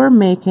you're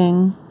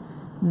making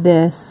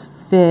this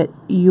fit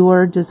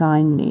your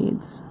design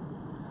needs.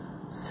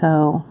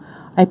 So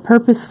I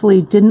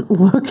purposefully didn't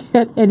look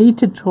at any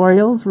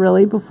tutorials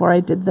really before I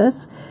did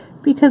this,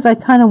 because I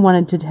kind of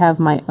wanted to have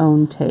my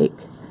own take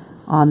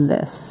on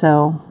this.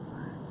 So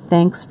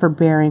thanks for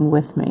bearing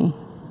with me.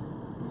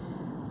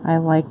 I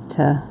like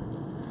to,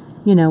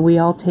 you know, we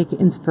all take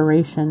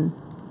inspiration.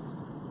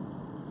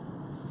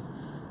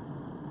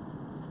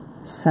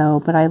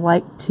 So, but I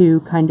like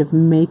to kind of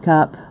make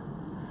up,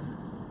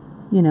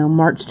 you know,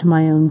 march to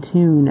my own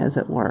tune, as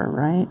it were,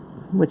 right?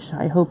 Which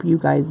I hope you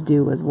guys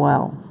do as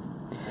well.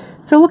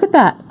 So look at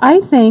that. I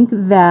think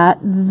that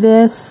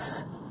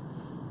this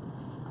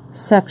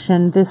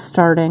section, this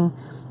starting,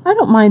 I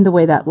don't mind the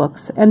way that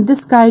looks. And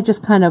this guy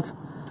just kind of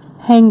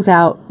hangs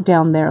out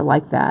down there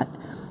like that.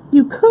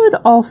 You could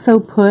also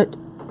put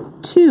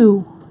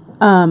two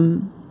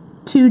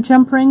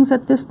jump rings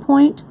at this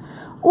point.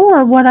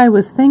 Or what I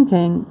was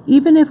thinking,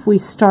 even if we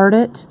start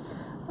it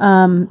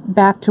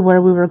back to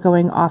where we were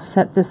going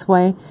offset this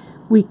way,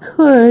 we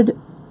could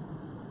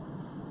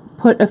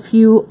put a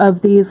few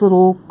of these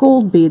little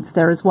gold beads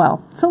there as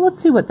well. So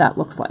let's see what that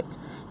looks like.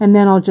 And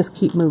then I'll just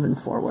keep moving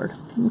forward.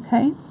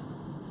 Okay.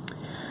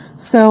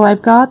 So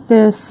I've got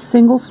this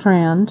single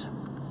strand.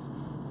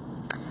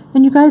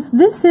 And you guys,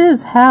 this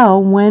is how,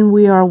 when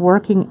we are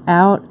working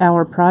out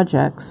our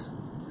projects,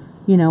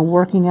 you know,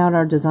 working out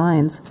our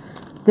designs,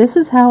 this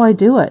is how I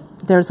do it.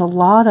 There's a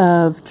lot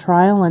of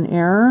trial and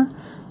error.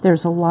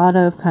 There's a lot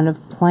of kind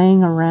of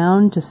playing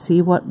around to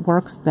see what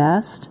works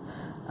best.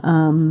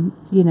 You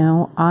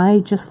know,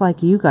 I, just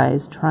like you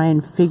guys, try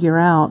and figure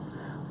out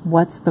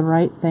what's the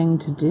right thing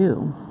to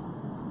do.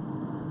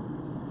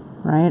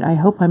 Right? I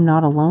hope I'm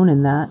not alone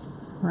in that,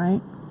 right?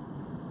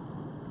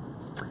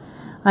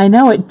 I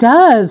know it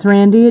does,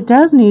 Randy. It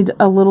does need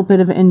a little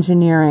bit of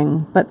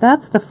engineering, but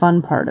that's the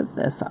fun part of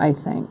this, I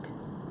think.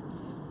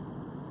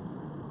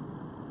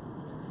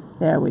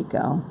 There we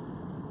go.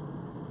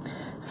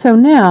 So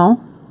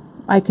now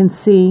I can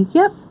see,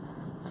 yep,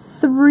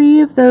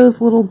 3 of those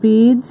little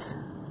beads,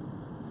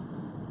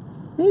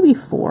 maybe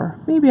 4,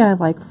 maybe I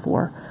like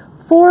 4.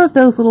 4 of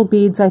those little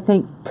beads, I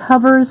think,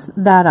 covers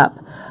that up.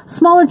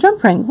 Smaller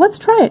jump ring. Let's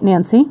try it,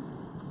 Nancy.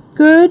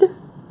 Good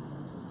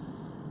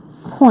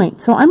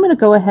point. So I'm going to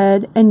go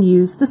ahead and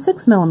use the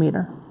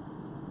 6mm.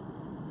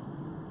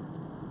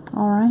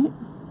 All right.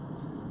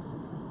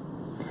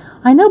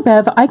 I know,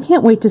 Bev, I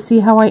can't wait to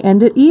see how I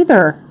end it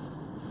either.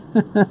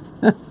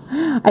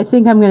 I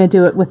think I'm going to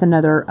do it with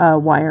another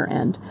wire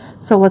end.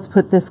 So let's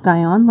put this guy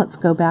on. Let's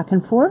go back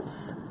and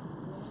forth.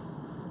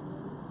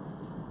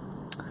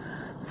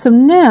 So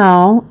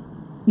now,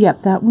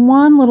 yep, that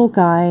one little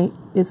guy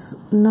is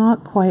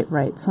not quite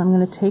right. So I'm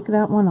going to take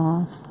that one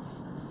off.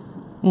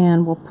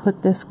 And we'll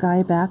put this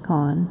guy back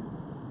on.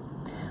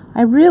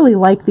 I really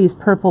like these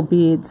purple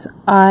beads.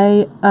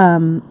 I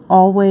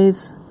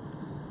always...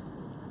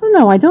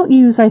 No, I don't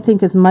use, I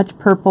think, as much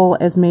purple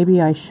as maybe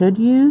I should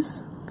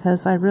use,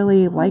 because I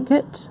really like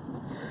it.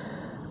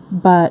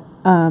 But,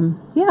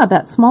 yeah,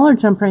 that smaller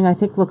jump ring I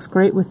think looks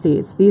great with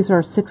these. These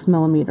are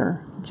 6mm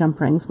jump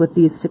rings with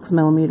these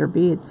 6mm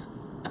beads.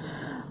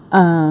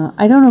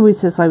 I don't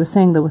always, as I was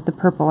saying though with the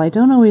purple,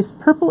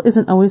 purple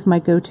isn't always my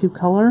go-to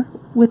color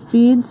with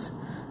beads,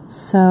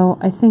 so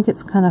I think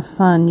it's kind of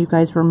fun. You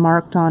guys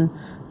remarked on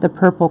the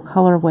purple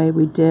colorway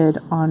we did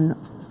on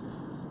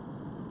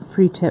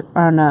free tip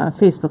on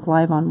Facebook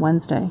Live on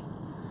Wednesday.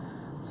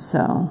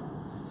 So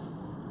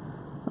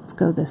let's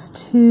go this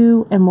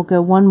 2, and we'll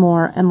go 1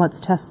 more, and let's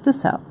test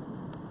this out.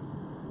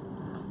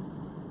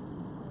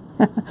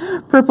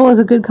 Purple is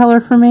a good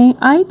color for me.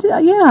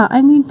 Yeah,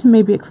 I need to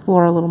maybe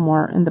explore a little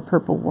more in the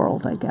purple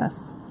world, I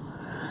guess.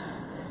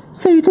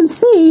 So you can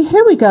see,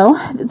 here we go.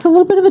 It's a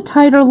little bit of a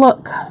tighter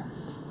look,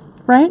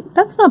 right?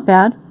 That's not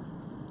bad.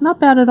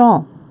 Not bad at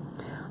all.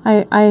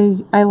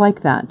 I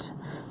like that.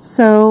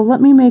 So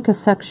let me make a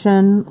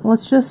section.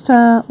 Let's just,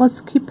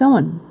 let's keep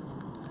going,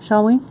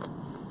 shall we?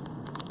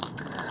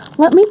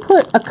 Let me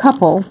put a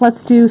couple.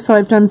 Let's do, so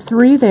I've done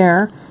 3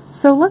 there.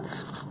 So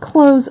let's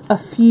close a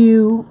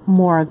few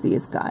more of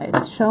these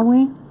guys, shall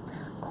we?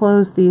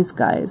 Close these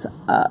guys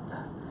up.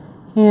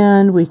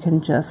 And we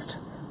can just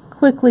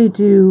quickly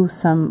do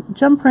some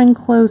jump ring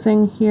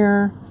closing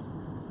here.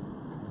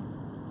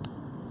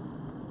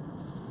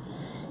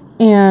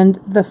 And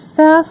the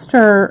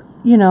faster,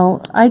 you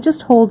know, I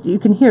just hold, you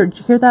can hear, did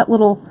you hear that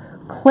little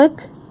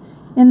click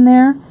in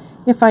there?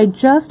 If I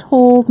just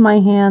hold my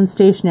hand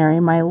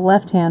stationary, my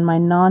left hand, my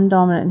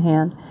non-dominant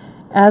hand,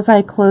 as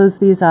I close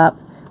these up,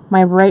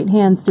 my right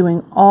hand's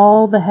doing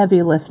all the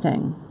heavy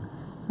lifting.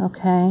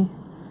 Okay?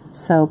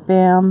 So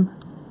bam,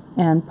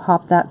 and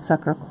pop that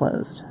sucker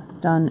closed.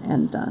 Done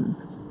and done.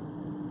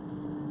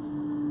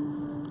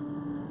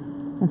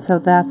 And so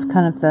that's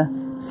kind of the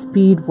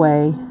speed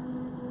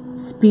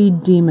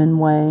demon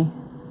way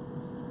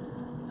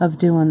of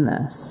doing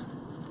this.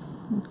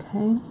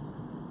 Okay.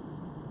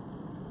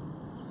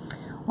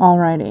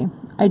 Alrighty.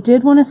 I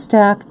did want to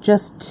stack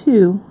just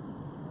 2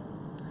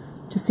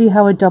 to see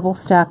how a double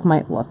stack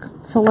might look.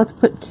 So let's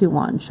put 2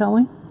 on, shall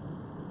we?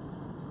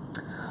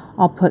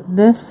 I'll put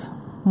this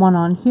one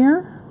on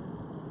here,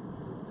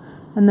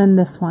 and then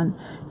this one.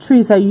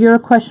 Teresa, your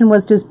question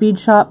was, does bead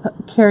shop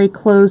carry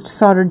closed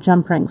soldered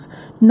jump rings?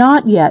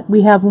 Not yet.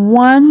 We have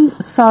one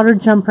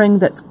soldered jump ring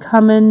that's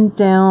coming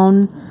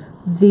down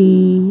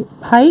the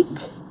pike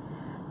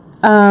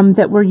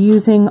that we're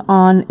using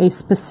on a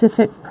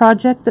specific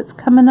project that's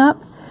coming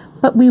up,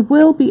 but we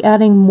will be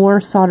adding more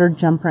soldered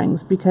jump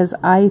rings because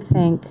I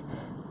think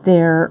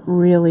they're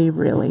really,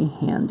 really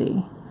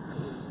handy.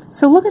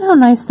 So look at how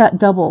nice that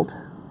doubled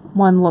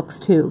one looks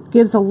too.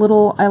 Gives a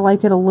little, I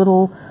like it a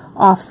little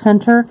off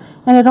center,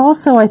 and it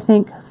also, I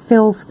think,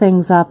 fills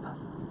things up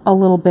a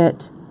little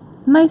bit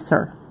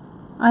nicer.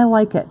 I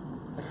like it.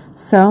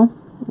 So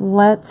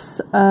let's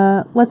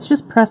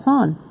just press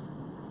on.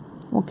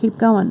 We'll keep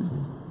going.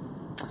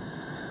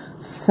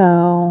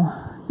 So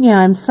yeah,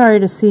 I'm sorry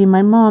to see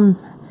my mom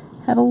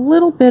had a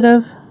little bit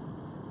of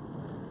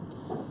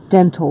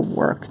dental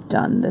work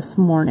done this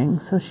morning,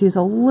 so she's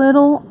a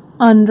little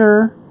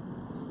under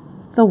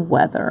the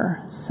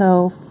weather.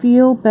 So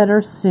feel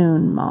better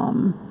soon,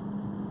 Mom.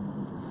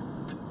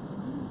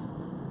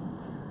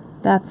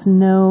 That's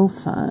no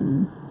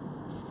fun.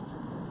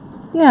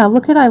 Yeah,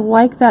 look at, I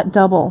like that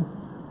double.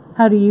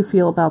 How do you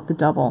feel about the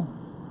double?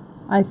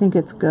 I think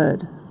it's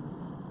good.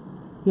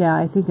 Yeah,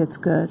 I think it's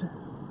good.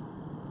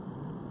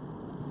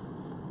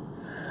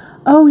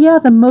 Oh yeah,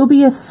 the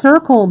Mobius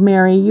circle,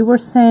 Mary. You were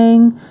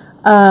saying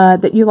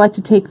that you like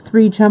to take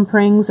 3 jump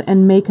rings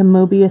and make a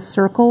Mobius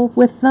circle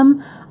with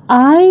them.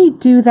 I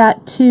do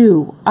that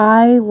too.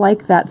 I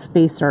like that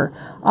spacer.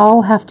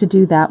 I'll have to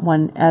do that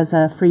one as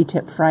a free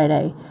tip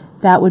Friday.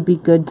 That would be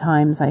good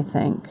times, I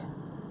think.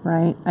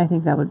 Right? I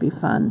think that would be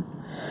fun.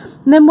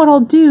 And then what I'll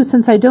do,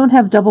 since I don't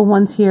have double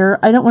ones here,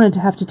 I don't want it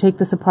to have to take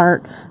this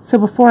apart. So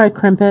before I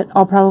crimp it,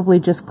 I'll probably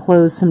just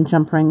close some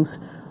jump rings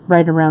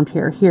right around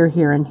here,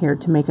 here, and here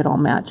to make it all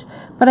match.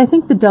 But I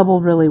think the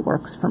double really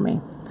works for me.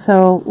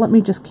 So let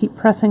me just keep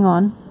pressing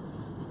on.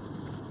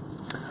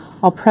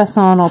 I'll press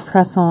on, I'll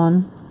press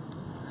on.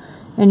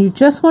 And you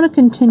just want to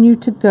continue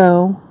to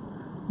go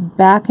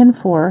back and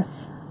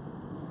forth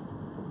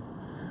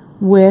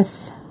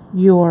with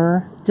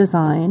your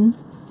design.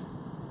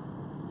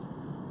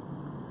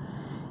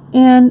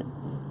 And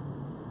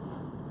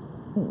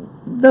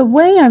the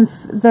way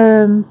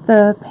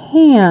the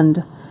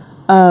hand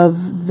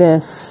of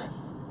this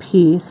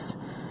piece,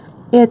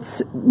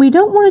 we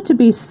don't want it to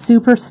be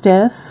super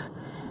stiff,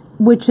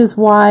 which is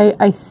why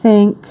I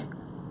think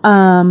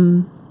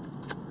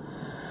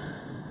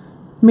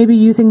maybe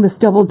using this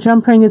double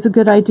jump ring is a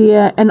good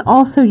idea, and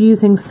also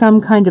using some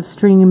kind of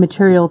stringy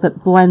material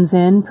that blends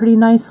in pretty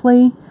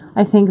nicely.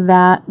 I think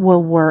that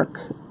will work.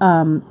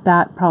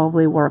 That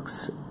probably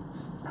works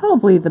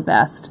probably the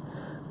best.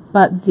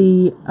 But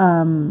the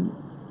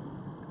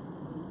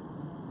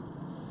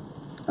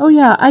oh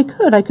yeah, I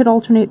could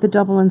alternate the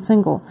double and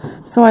single.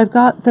 So I've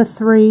got the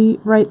 3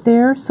 right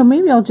there, so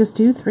maybe I'll just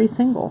do 3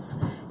 singles.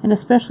 And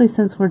especially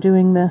since we're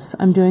doing this,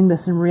 I'm doing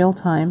this in real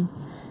time,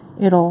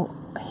 it'll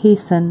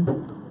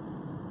hasten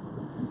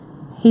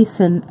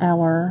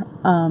our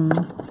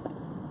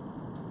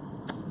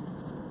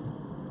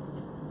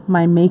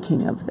my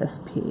making of this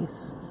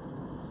piece.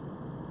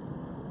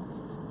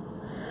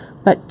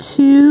 But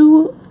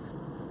 2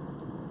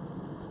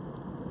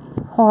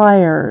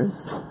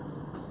 pliers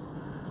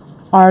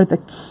are the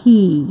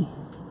key,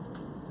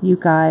 you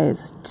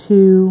guys,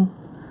 to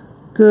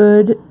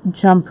good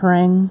jump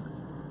ring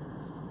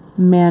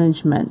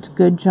management,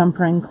 good jump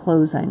ring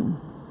closing.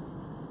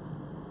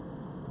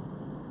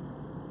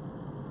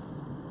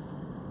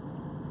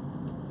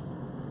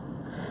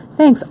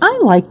 Thanks. I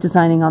like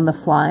designing on the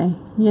fly.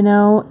 You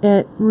know,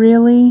 it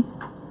really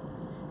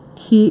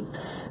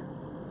keeps,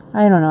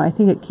 I don't know, I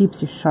think it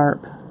keeps you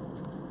sharp.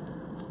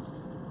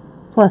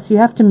 Plus, you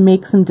have to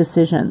make some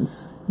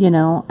decisions. You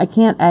know, I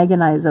can't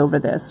agonize over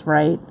this,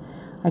 right?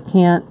 I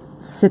can't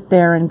sit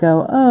there and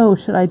go, oh,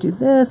 should I do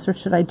this or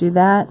should I do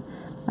that?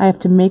 I have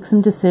to make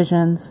some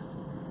decisions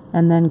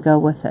and then go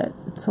with it.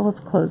 So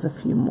let's close a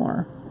few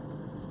more.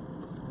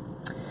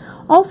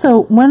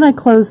 Also, when I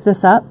close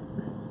this up,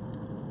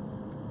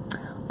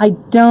 I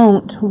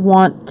don't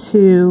want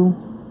to,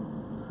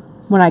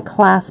 when I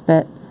clasp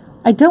it,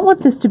 I don't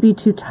want this to be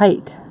too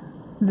tight.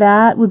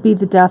 That would be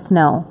the death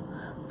knell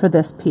for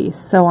this piece.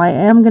 So I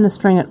am going to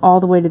string it all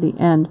the way to the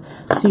end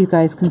so you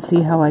guys can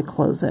see how I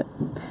close it.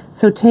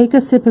 So take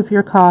a sip of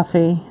your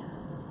coffee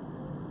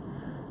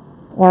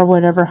or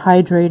whatever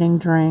hydrating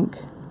drink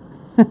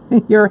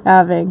you're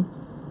having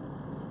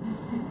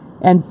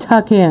and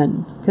tuck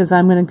in, because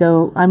I'm going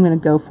to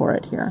go for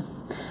it here.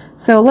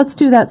 So let's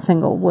do that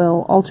single.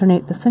 We'll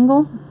alternate the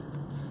single.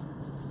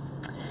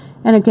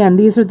 And again,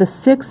 these are the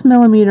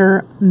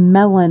 6mm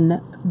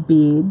melon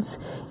beads.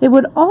 It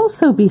would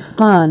also be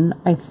fun,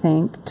 I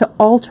think, to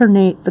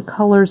alternate the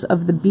colors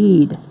of the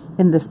bead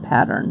in this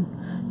pattern.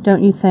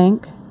 don't you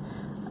think?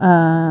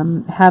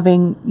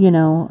 Having, you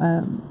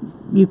know,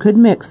 you could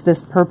mix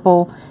this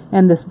purple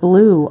and this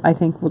blue, I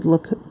think would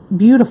look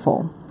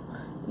beautiful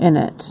in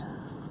it.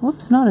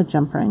 Whoops, not a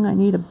jump ring. I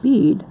need a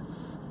bead.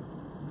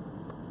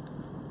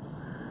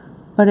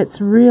 But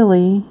it's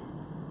really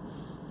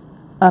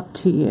up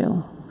to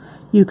you.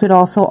 You could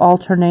also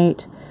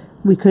alternate.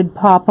 We could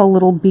pop a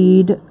little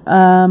bead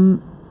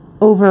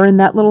over in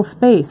that little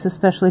space,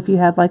 especially if you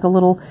had like a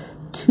little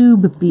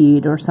tube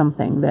bead or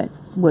something that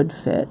would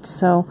fit.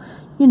 So,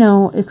 you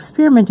know,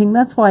 experimenting,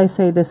 that's why I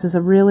say this is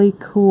a really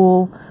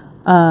cool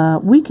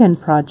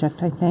weekend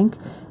project, I think,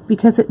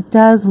 because it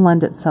does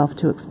lend itself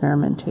to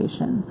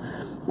experimentation.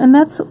 And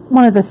that's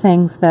one of the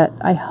things that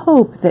I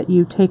hope that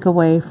you take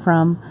away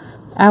from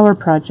our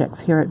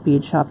projects here at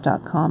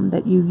beadshop.com,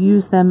 that you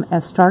use them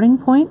as starting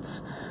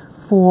points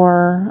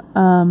for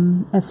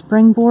as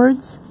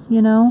springboards,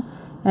 you know,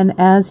 and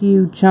as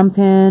you jump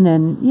in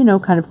and, you know,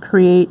 kind of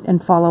create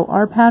and follow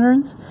our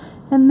patterns,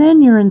 and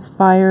then you're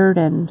inspired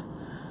and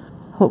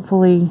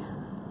hopefully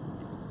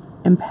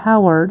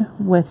empowered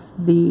with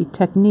the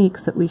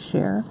techniques that we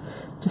share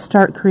to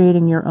start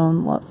creating your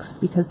own looks,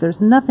 because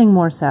there's nothing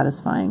more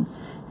satisfying,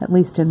 at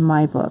least in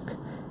my book,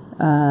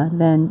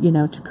 than, you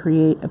know, to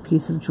create a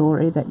piece of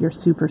jewelry that you're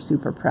super,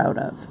 super proud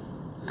of.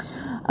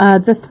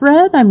 The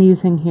thread I'm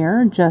using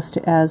here, just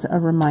as a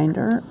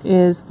reminder,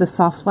 is the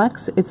Soft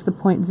Flex. It's the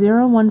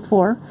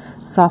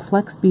 0.014 Soft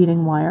Flex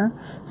beading wire.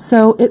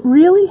 So it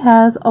really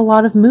has a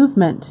lot of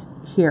movement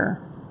here,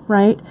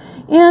 right?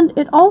 And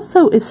it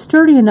also is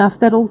sturdy enough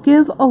that it'll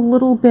give a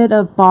little bit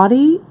of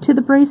body to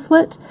the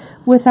bracelet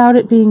without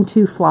it being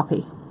too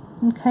floppy.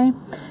 Okay?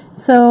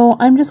 So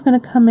I'm just going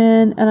to come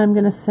in and I'm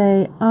going to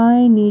say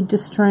I need to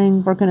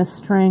string, we're going to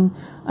string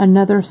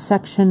another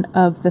section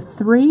of the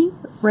 3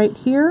 right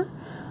here.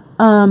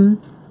 And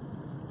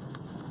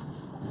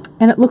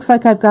it looks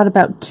like I've got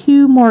about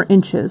 2 more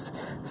inches.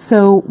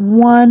 So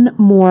 1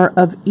 more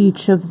of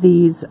each of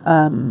these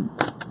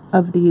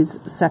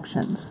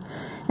sections.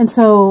 And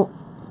so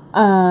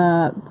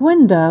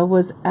Gwenda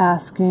was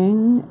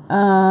asking,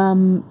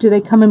 do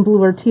they come in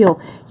blue or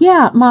teal?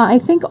 Yeah, Ma, I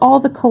think all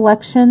the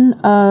collection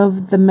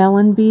of the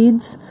melon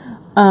beads,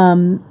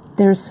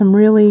 there's some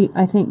really,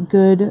 I think,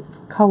 good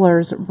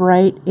colors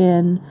right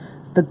in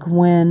the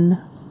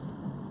Gwen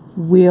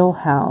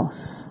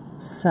wheelhouse.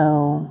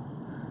 So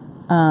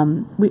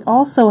we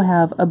also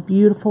have a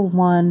beautiful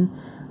one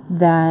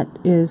that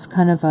is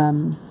kind of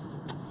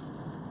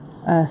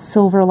a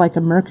silver, like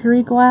a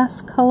mercury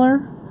glass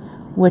color,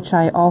 which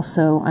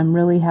I'm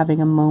really having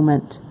a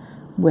moment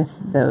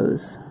with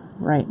those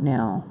right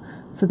now.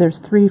 So there's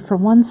 3 for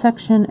one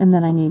section, and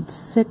then I need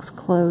 6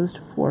 closed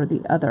for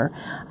the other.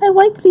 I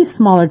like these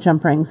smaller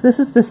jump rings. This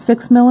is the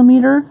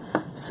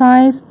 6mm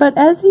size, but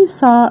as you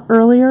saw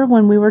earlier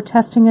when we were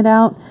testing it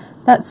out,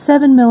 that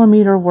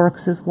 7mm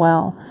works as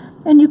well.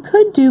 And you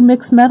could do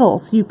mixed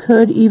metals. You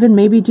could even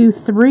maybe do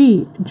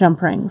 3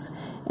 jump rings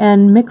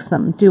and mix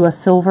them. Do a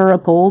silver, a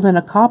gold, and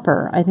a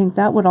copper. I think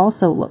that would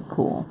also look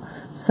cool.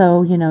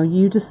 So, you know,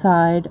 you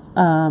decide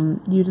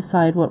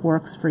what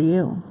works for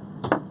you.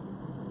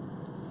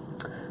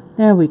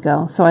 There we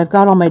go. So I've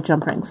got all my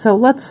jump rings. So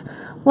let's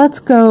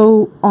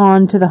go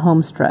on to the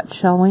home stretch,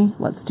 shall we?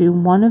 Let's do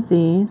one of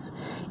these.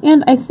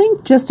 And I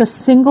think just a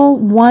single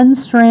 1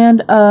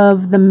 strand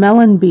of the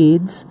melon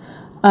beads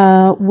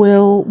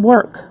will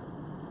work.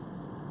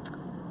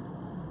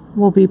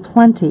 Will be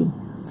plenty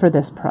for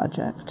this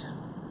project.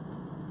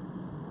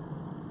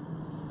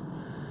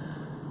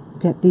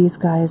 Get these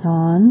guys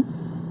on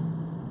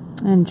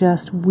and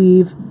just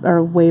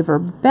waver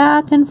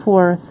back and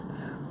forth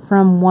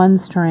from one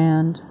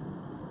strand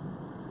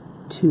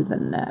to the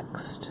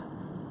next.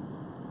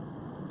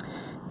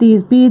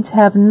 These beads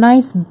have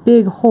nice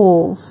big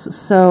holes,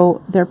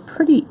 so they're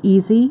pretty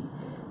easy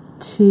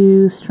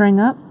to string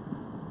up,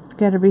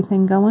 get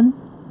everything going.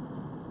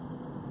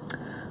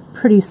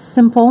 Pretty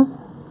simple.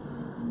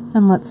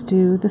 And let's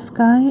do this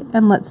guy,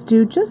 and let's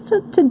do just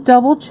to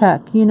double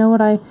check. You know what,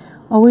 I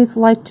always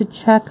like to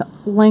check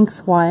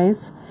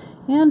lengthwise,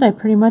 and I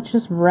pretty much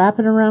just wrap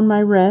it around my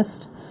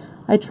wrist.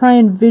 I try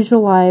and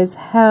visualize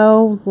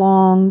how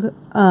long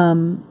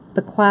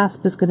the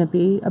clasp is going to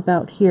be,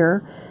 about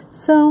here.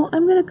 So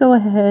I'm going to go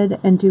ahead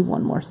and do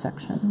one more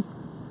section.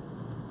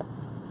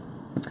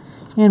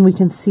 And we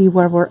can see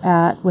where we're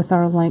at with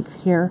our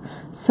length here.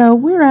 So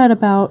we're at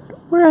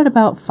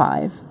about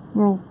 5.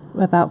 We're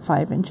about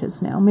 5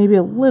 inches now, maybe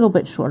a little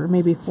bit shorter,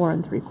 maybe 4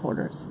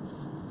 3/4.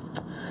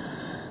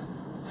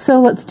 So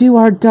let's do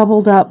our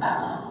doubled up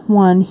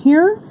one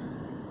here.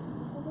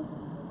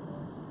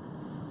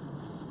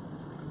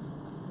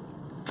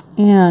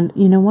 And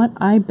you know what?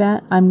 I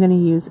bet I'm going to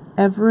use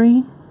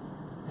every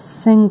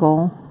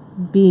single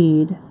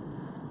bead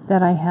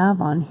that I have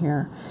on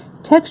here.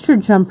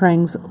 Textured jump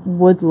rings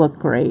would look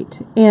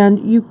great, and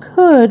you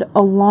could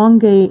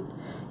elongate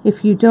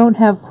if you don't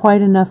have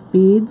quite enough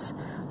beads.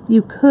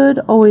 You could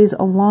always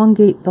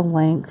elongate the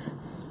length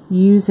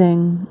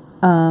using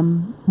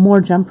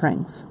more jump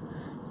rings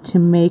to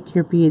make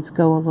your beads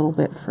go a little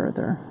bit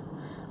further.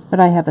 but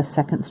I have a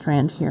second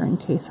strand here in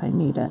case I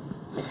need it.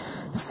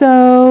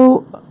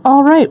 So,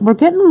 all right, we're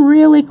getting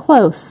really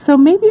close. So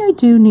maybe I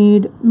do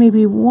need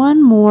maybe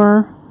one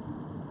more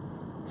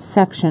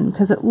section,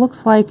 because it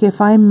looks like if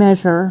I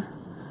measure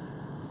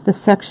the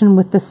section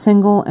with the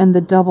single and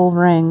the double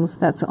rings,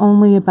 that's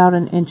only about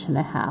 1.5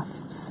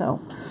 inches.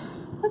 So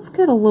let's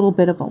get a little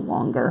bit of a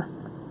longer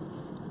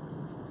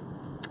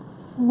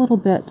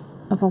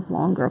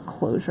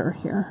closure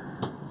here.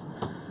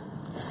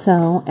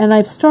 So, and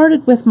I've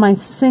started with my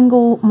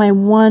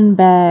one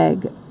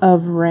bag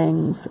of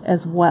rings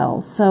as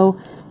well. So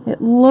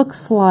it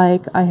looks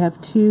like I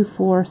have 2,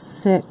 4,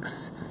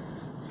 6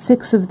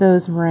 of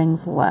those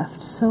rings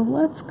left. So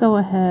let's go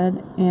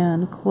ahead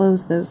and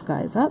close those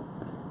guys up.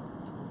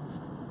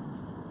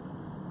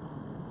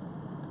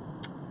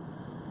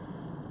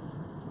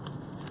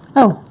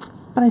 Oh,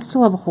 but I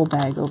still have a whole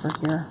bag over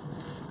here.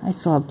 I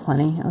still have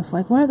plenty. I was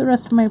like, where are the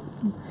rest of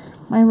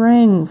my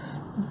rings?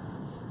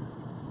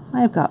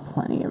 I've got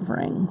plenty of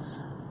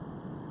rings.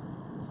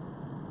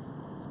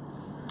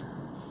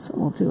 So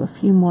we'll do a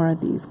few more of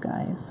these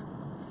guys.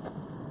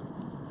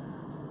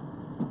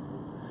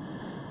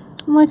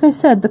 And like I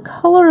said, the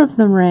color of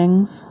the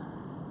rings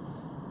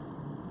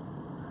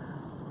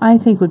I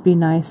think would be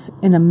nice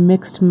in a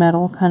mixed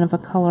metal kind of a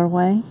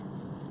colorway.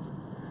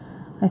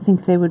 I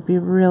think they would be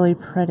really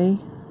pretty.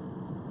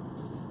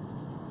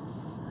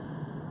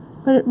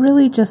 But it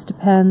really just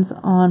depends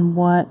on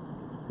what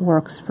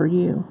works for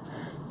you.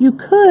 You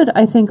could,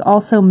 I think,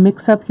 also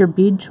mix up your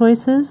bead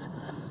choices,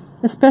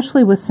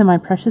 especially with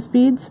semi-precious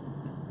beads.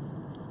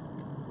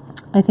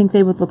 I think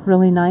they would look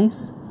really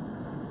nice.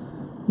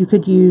 You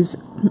could use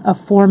a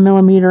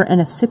 4mm and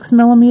a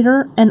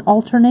 6mm and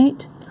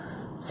alternate,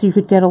 so you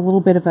could get a little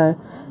bit of a,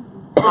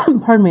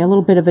 pardon me, a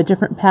little bit of a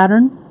different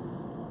pattern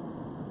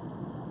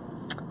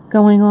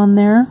going on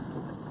there.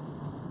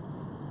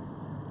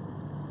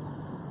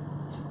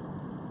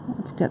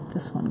 Let's get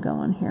this one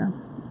going here.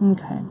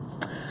 Okay.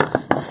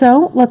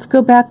 So let's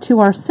go back to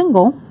our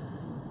single.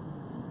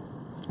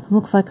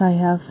 Looks like I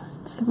have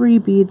 3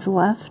 beads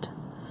left.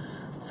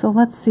 So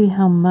let's see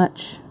how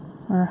much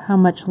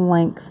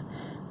length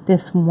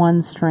this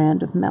one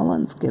strand of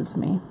melons gives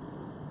me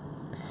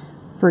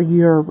for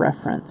your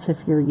reference if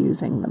you're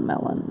using the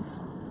melons.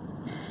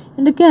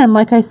 And again,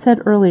 like I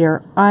said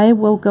earlier, I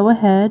will go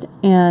ahead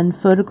and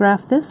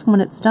photograph this when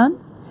it's done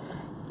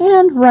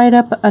and write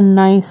up a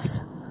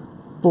nice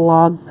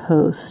blog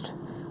post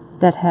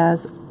that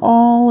has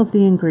all of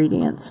the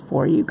ingredients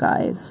for you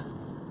guys.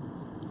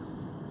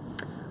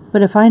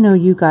 But if I know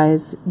you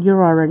guys,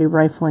 you're already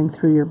rifling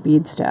through your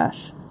bead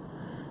stash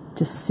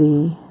to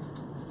see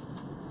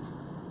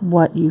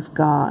what you've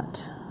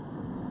got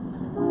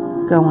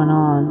going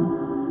on.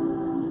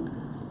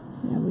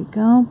 There we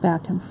go,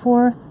 back and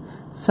forth.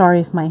 Sorry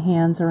if my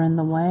hands are in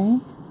the way.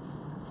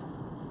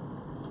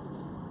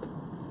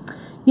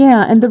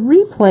 Yeah, and the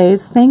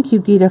replays, thank you,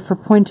 Gita, for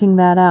pointing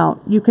that out.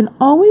 You can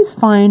always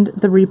find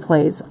the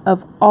replays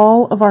of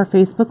all of our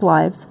Facebook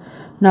Lives,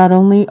 not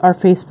only our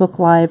Facebook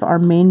Live, our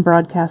main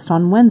broadcast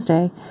on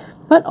Wednesday,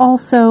 but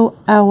also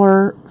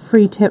our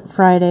Free Tip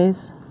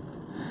Fridays.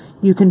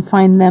 You can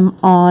find them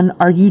on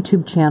our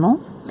YouTube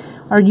channel.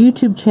 Our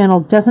YouTube channel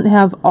doesn't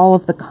have all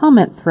of the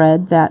comment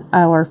thread that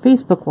our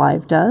Facebook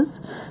Live does,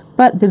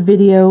 but the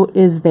video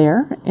is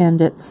there,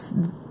 and it's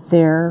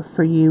there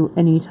for you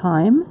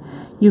anytime.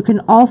 You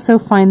can also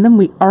find them.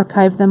 We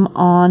archive them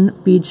on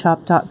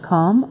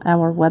beadshop.com,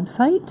 our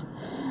website.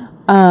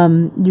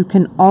 You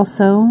can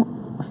also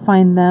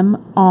find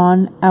them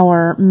on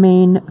our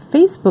main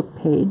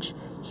Facebook page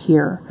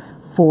here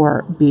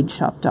for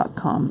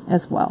beadshop.com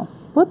as well.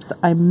 Whoops,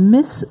 I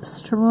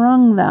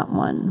misstrung that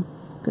one.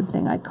 Good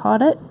thing I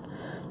caught it.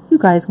 You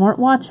guys weren't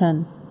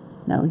watching.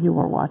 No, you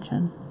were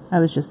watching. I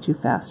was just too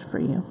fast for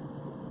you.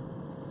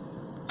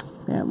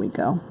 There we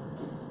go.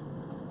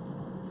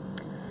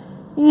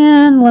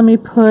 And let me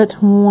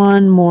put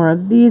one more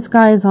of these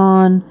guys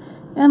on,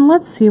 and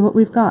let's see what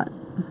we've got.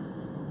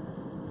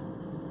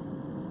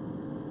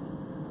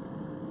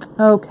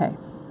 Okay.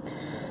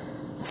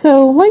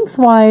 So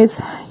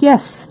lengthwise,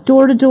 yes,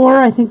 door to door,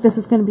 I think this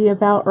is going to be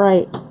about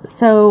right.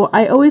 So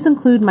I always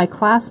include my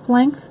clasp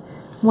length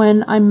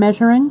when I'm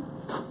measuring.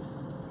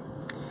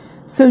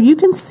 So you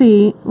can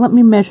see, let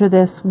me measure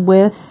this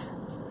with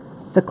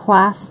the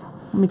clasp.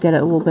 Let me get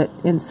it a little bit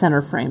in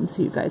center frame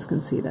so you guys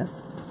can see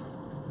this.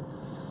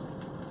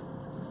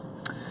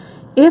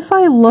 If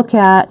I look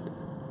at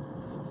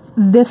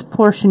this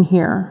portion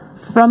here,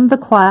 from the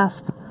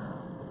clasp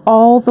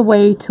all the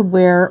way to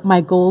where my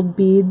gold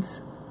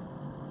beads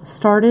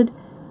started,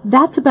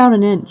 that's about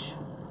 1 inch,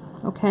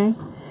 okay?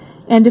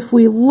 And if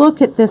we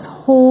look at this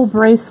whole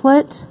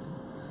bracelet,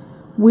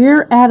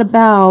 we're at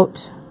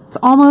about, it's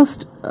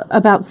almost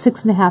about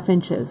 6.5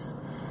 inches.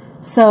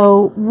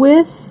 So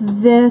with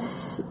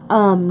this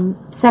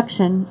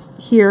section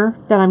here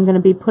that I'm going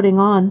to be putting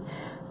on,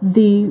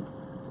 the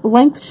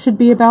length should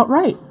be about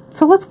right.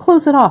 So let's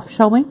close it off,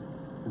 shall we?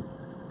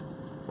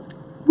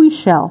 We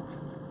shall.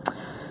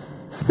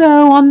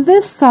 So on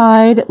this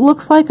side, it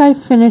looks like I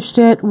finished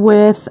it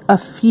with a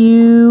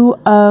few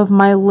of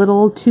my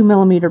little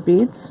 2mm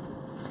beads.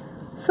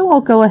 So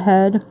I'll go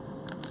ahead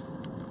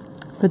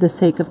for the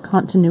sake of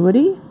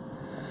continuity.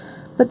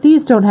 But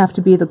these don't have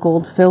to be the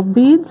gold-filled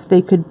beads.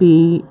 They could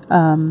be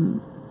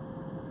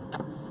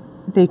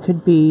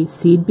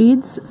seed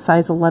beads.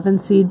 Size 11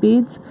 seed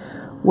beads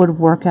would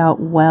work out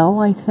well,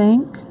 I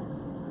think.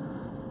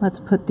 Let's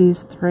put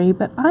these 3.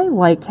 But I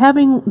like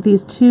having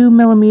these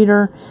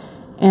 2mm,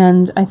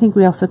 and I think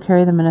we also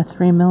carry them in a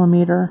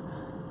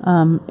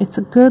 3mm. It's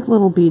a good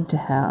little bead to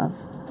have.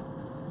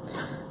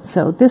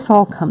 So this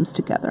all comes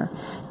together.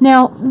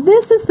 Now,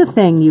 this is the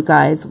thing, you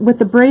guys,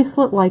 with a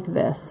bracelet like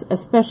this,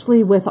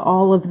 especially with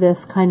all of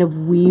this kind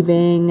of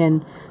weaving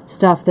and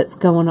stuff that's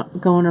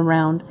going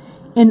around.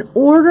 In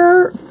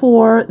order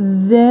for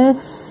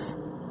this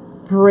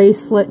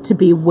bracelet to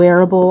be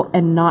wearable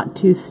and not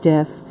too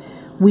stiff,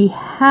 we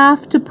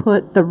have to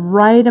put the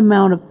right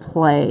amount of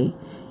play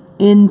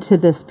into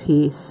this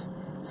piece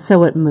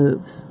so it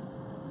moves.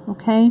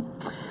 Okay?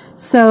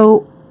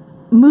 So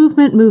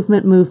movement,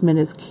 movement, movement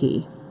is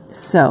key.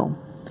 So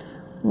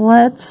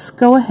let's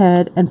go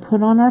ahead and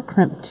put on our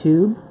crimp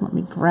tube. Let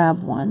me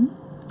grab one.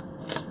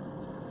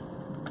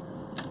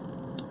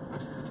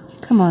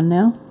 Come on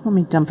now. Let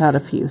me dump out a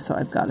few, so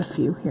I've got a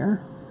few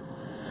here.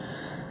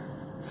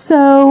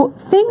 So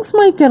things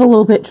might get a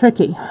little bit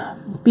tricky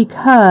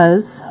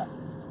because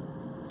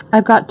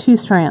I've got 2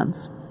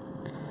 strands.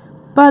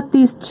 But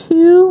these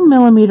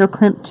 2mm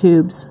crimp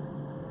tubes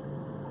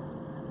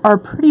are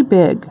pretty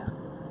big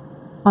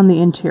on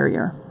the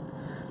interior.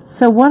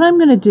 So what I'm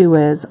going to do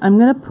is I'm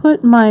going to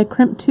put my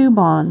crimp tube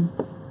on,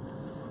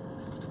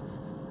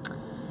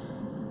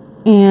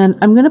 and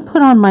I'm going to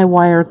put on my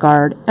wire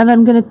guard, and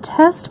I'm going to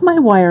test my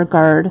wire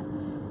guard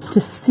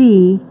to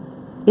see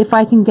if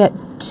I can get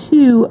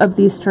 2 of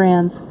these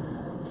strands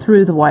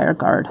through the wire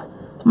guard.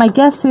 My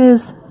guess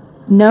is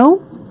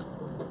no,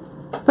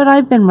 but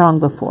I've been wrong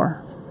before.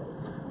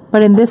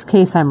 But in this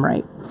case, I'm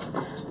right.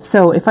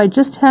 So if I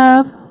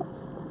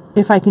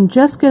can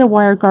just get a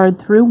wire guard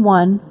through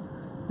one,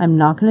 I'm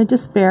not going to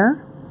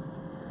despair.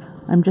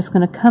 I'm just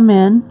going to come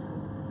in,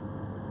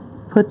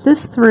 put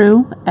this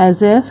through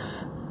as if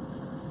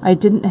I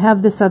didn't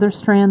have this other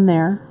strand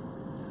there.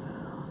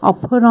 I'll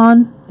put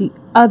on the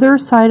other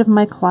side of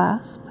my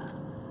clasp.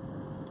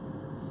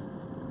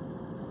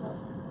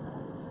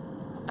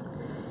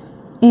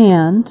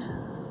 And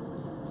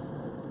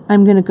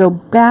I'm going to go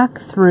back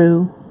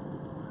through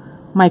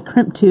my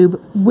crimp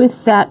tube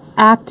with that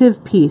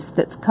active piece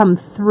that's come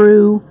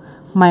through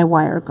my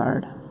wire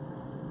guard.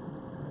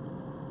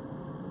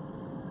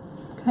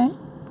 Okay?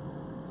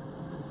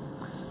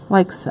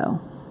 Like so.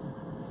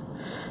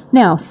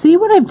 Now, see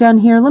what I've done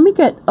here? Let me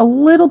get a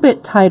little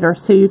bit tighter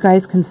so you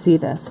guys can see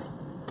this.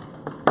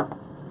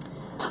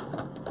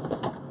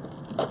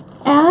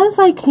 As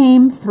I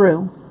came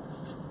through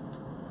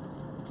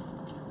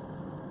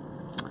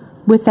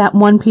with that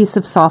one piece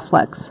of soft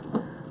flex,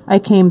 I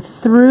came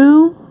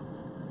through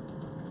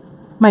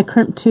my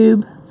crimp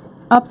tube,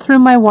 up through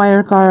my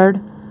wire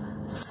guard,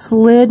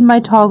 slid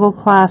my toggle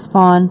clasp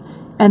on,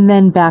 and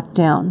then back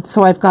down.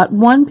 So I've got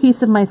one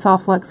piece of my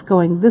soft flex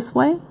going this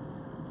way,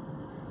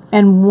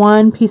 and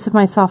one piece of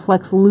my soft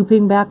flex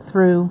looping back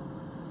through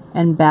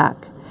and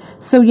back.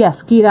 So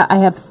yes, Gita, I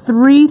have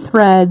 3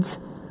 threads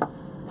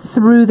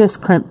through this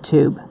crimp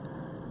tube.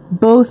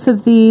 Both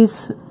of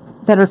these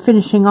that are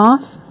finishing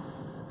off,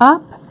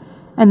 up,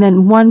 and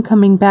then one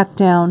coming back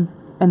down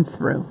and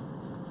through.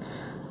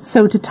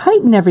 So to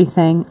tighten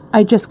everything,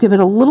 I just give it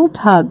a little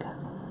tug,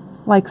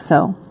 like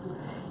so.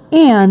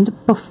 And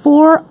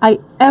before I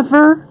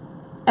ever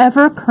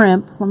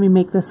crimp, let me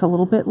make this a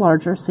little bit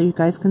larger so you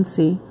guys can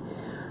see,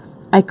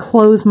 I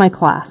close my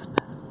clasp.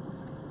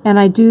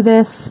 And I do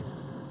this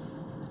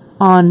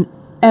on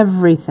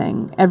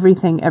everything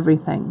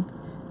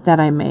that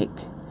I make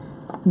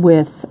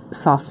with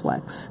soft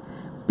flex,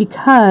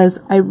 because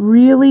I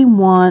really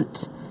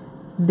want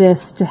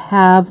this to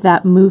have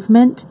that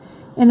movement.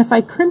 And if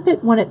I crimp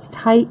it when it's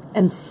tight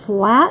and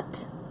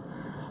flat,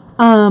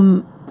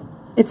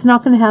 it's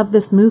not going to have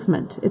this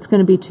movement. It's going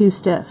to be too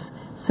stiff.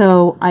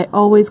 So I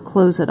always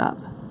close it up.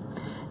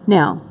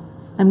 Now,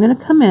 I'm going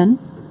to come in.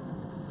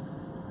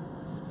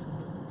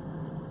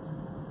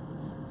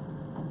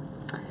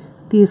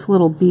 These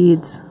little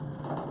beads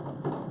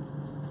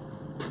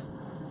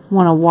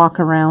want to walk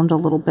around a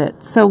little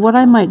bit. So what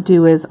I might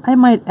do is I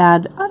might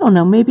add, I don't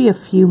know, maybe a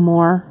few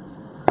more,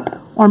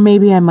 or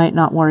maybe I might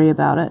not worry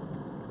about it.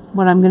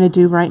 What I'm going to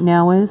do right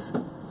now is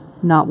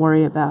not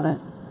worry about it.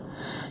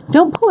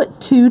 Don't pull it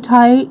too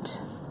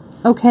tight,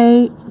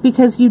 okay?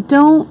 Because you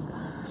don't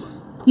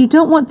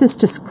want this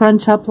to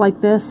scrunch up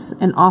like this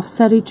and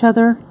offset each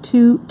other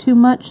too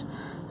much.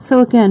 So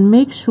again,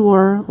 make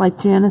sure, like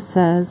Janice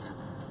says,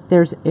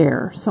 there's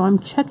air. So I'm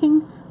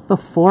checking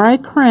before I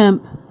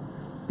crimp,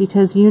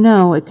 because you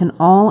know it can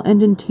all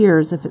end in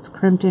tears if it's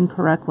crimped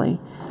incorrectly.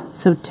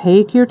 So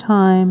take your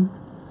time,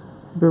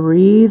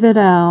 breathe it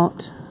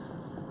out.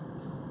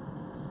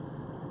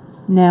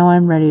 Now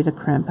I'm ready to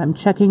crimp. I'm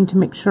checking to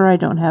make sure I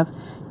don't have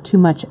too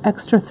much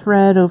extra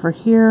thread over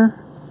here.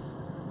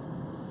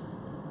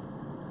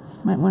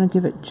 Might want to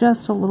give it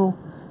just a little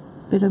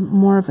bit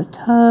more of a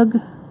tug.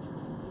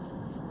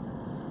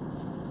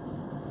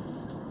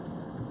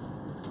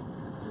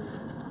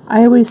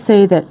 I always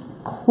say that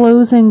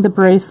closing the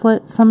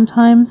bracelet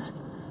sometimes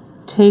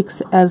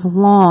takes as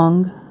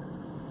long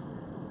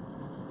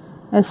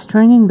as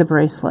stringing the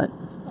bracelet.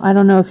 I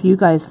don't know if you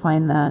guys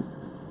find that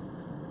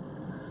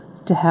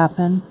to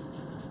happen,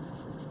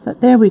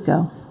 but there we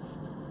go.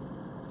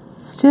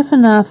 Stiff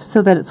enough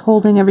so that it's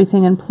holding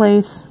everything in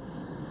place,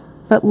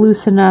 but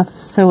loose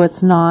enough so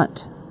it's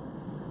not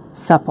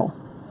supple.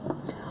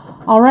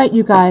 All right,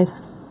 you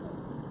guys.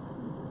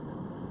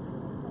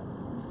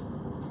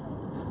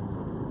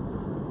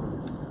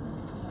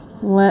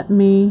 Let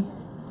me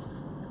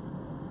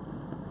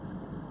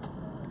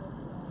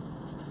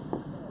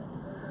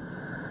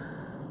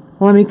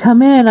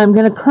come in. I'm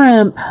going to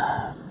crimp.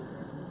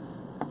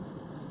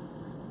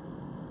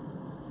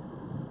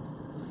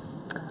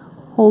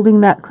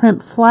 Holding that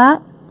crimp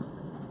flat.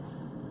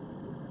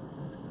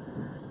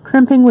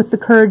 Crimping with the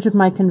courage of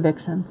my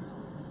convictions.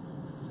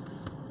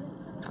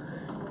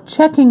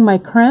 Checking my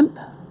crimp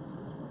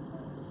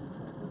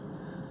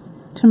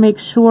to make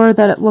sure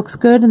that it looks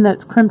good and that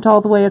it's crimped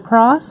all the way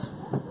across.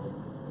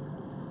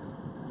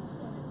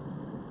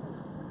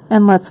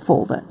 And let's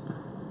fold it.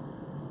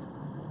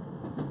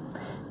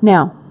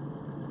 Now,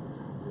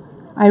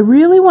 I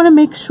really want to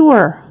make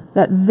sure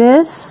that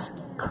this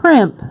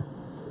crimp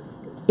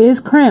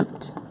is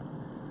crimped,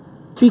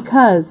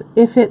 because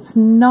if it's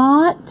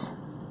not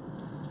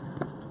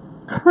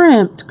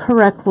crimped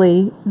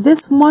correctly,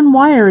 this one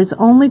wire is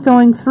only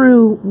going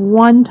through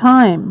one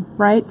time,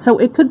 right? So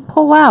it could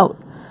pull out.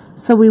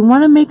 So we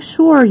want to make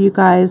sure, you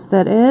guys,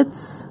 that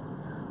it's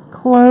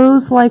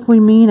closed like we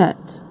mean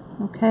it,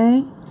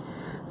 okay?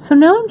 So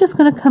now I'm just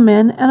going to come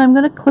in and I'm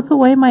going to clip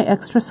away my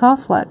extra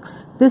soft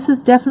flex. This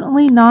is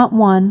definitely not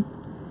one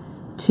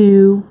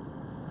to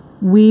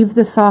weave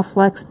the soft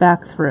flex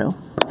back through.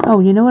 Oh,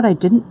 you know what I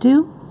didn't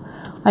do?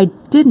 I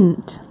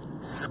didn't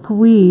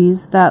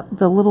squeeze the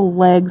little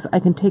legs. I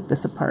can take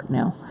this apart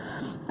now.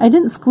 I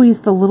didn't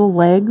squeeze the little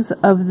legs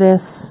of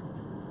this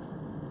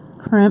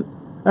crimp,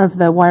 of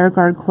the wire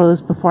guard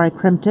closed before I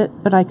crimped it,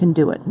 but I can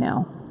do it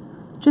now,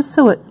 just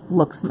so it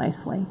looks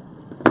nicely.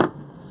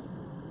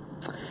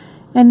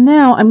 And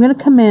now I'm going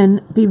to come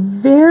in, be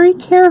very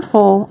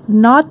careful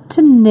not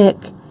to nick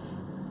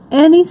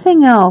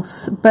anything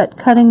else but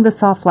cutting the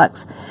soft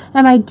flex.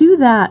 And I do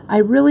that, I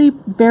really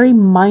very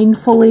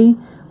mindfully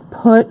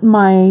put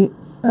my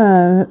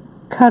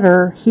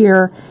cutter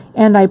here,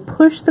 and I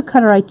push the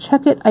cutter, I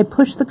check it, I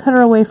push the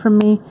cutter away from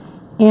me,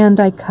 and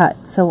I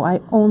cut. So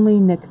I only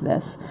nick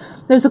this.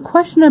 There's a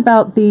question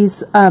about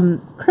these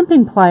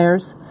crimping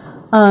pliers.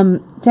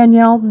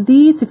 Danielle,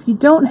 these, if you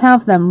don't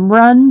have them,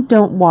 run,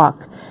 don't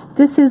walk.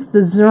 This is the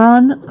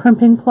Xuron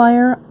crimping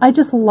plier. I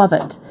just love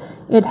it.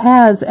 It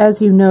has, as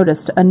you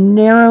noticed, a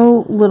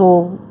narrow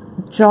little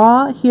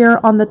jaw here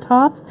on the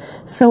top.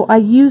 So I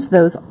use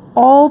those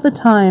all the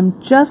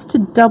time just to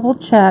double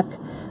check.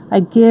 I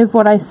give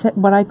what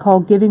I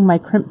call giving my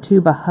crimp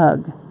tube a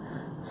hug.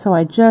 So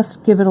I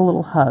just give it a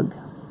little hug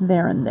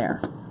there and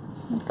there.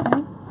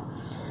 Okay.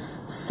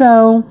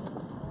 So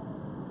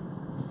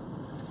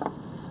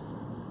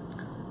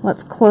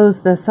let's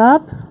close this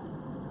up.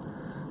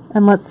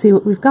 And let's see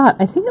what we've got.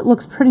 I think it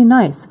looks pretty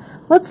nice.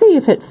 Let's see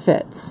if it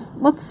fits.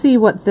 Let's see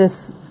what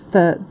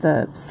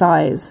the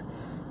size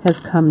has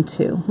come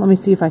to. Let me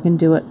see if I can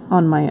do it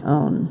on my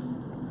own.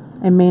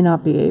 I may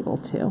not be able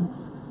to.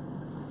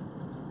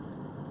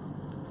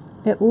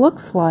 It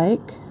looks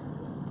like,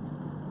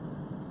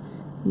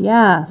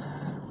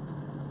 yes,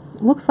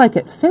 it looks like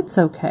it fits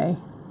okay.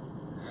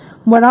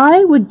 What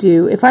I would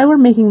do, if I were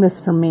making this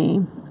for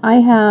me, I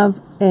have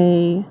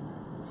a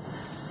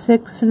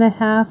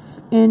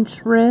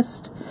 6.5-inch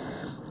wrist.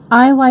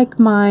 I like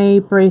my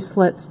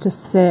bracelets to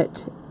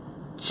sit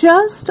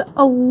just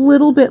a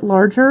little bit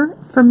larger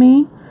for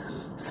me.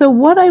 So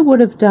what I would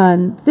have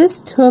done, this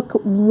took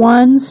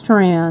one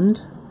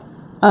strand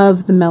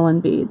of the melon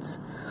beads.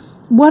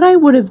 What I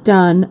would have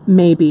done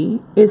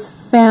maybe is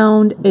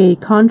found a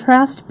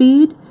contrast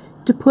bead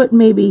to put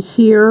maybe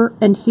here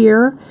and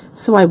here,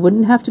 so I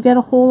wouldn't have to get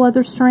a whole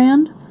other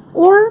strand.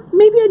 Or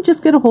maybe I'd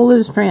just get a whole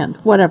other strand,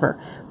 whatever.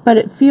 But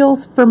it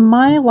feels, for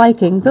my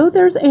liking, though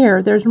there's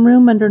air, there's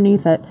room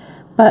underneath it,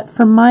 but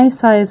for my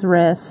size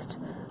wrist,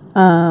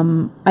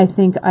 I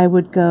think I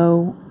would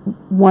go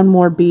one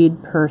more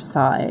bead per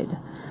side.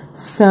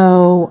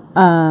 So,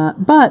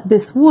 but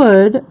this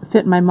would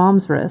fit my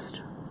mom's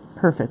wrist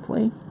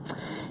perfectly.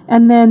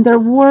 And then there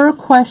were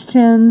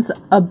questions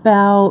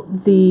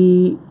about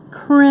the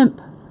crimp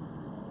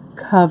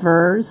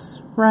covers,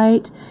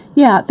 right?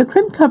 Yeah, the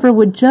crimp cover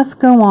would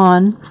just go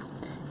on,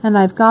 and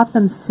I've got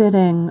them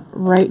sitting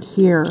right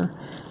here.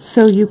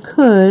 So you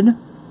could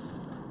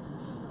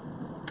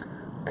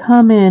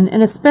come in,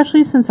 and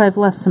especially since I've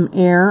left some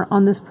air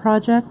on this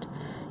project,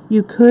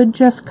 you could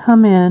just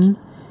come in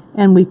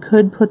and we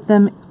could put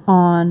them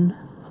on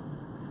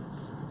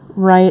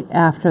right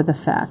after the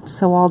fact.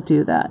 So I'll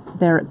do that.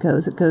 There it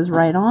goes. It goes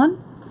right on.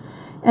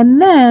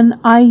 And then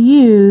I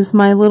use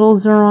my little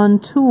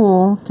Xeron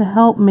tool to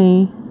help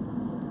me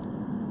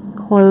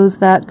close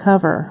that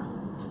cover.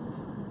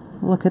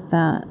 Look at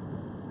that.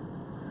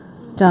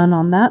 Done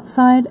on that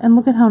side, and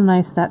look at how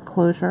nice that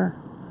closure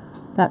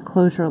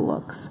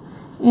looks.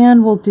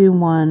 And we'll do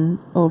one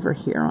over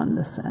here on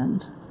this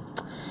end.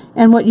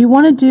 And what you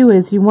want to do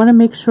is you want to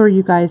make sure,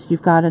 you guys,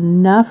 you've got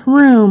enough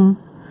room,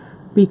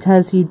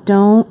 because you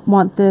don't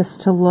want this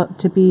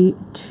to be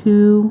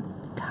too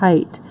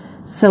tight.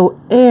 So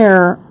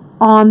air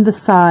on the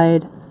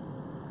side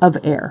of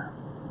air.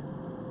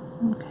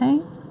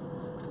 Okay?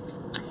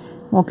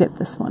 We'll get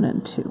this one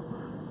in too.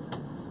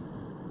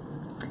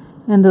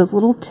 And those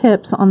little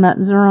tips on that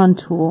Xeron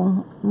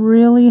tool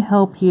really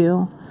help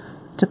you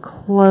to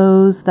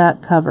close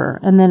that cover.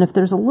 And then if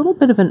there's a little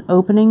bit of an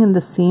opening in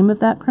the seam of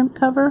that crimp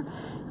cover,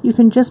 you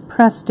can just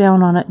press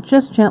down on it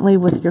just gently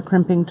with your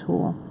crimping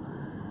tool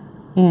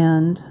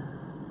and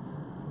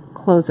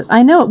close it.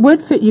 I know it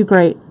would fit you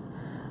great,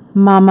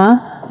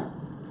 Mama.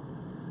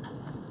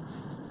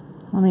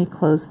 Let me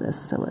close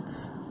this so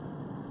it's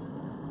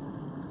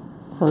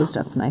closed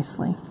up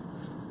nicely.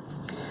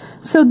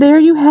 So there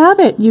you have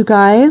it, you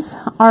guys.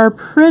 Our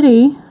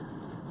pretty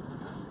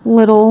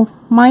little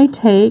my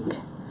take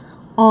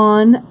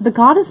on the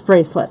Goddess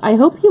Bracelet. I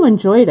hope you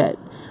enjoyed it.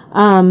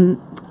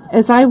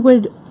 As I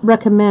would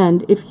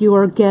recommend, if you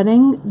are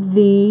getting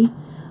the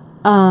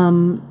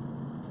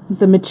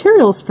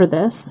materials for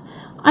this,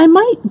 I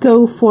might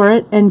go for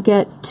it and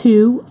get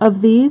 2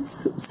 of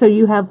these, so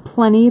you have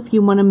plenty if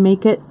you want to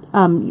make it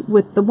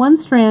with the 1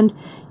 strand.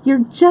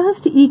 You're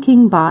just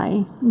eking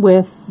by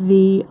with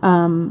the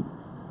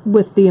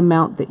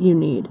amount that you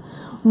need.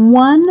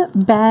 1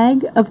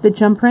 bag of the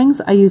jump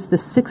rings, I use the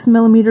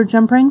 6mm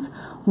jump rings.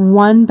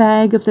 1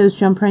 bag of those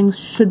jump rings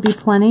should be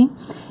plenty.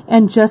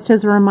 And just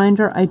as a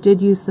reminder, I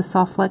did use the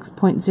Softflex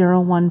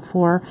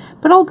 0.014,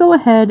 but I'll go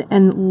ahead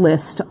and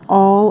list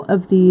all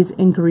of these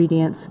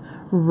ingredients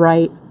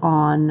right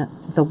on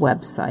the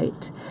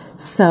website.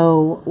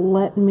 So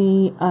let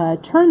me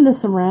turn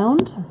this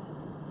around.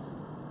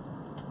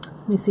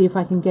 Let me see if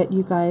I can get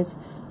you guys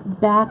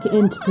back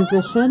into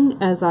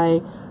position as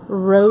I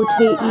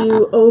rotate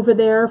you over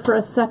there for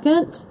a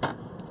second,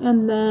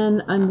 and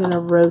then I'm going to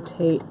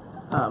rotate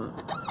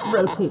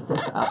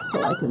this up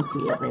so I can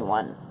see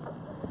everyone,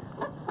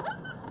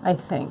 I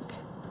think.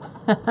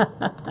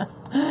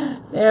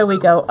 There we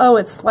go. Oh,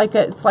 it's like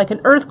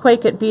an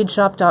earthquake at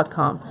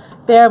beadshop.com.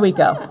 There we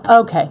go.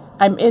 Okay,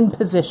 I'm in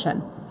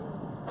position.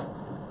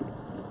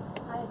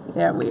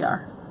 There we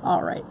are.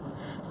 All right.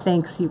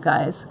 Thanks, you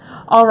guys.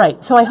 All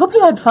right, so I hope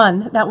you had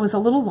fun. That was a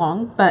little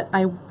long, but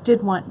I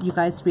did want you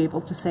guys to be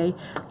able to say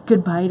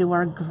goodbye to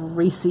our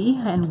Gracie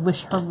and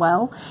wish her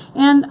well.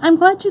 And I'm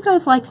glad you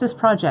guys liked this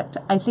project.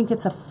 I think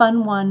it's a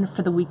fun one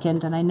for the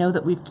weekend, and I know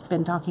that we've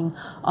been talking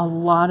a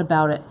lot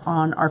about it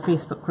on our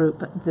Facebook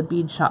group, the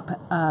Bead Shop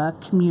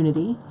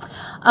community.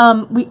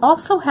 We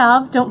also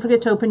have, don't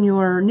forget to open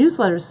your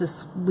newsletters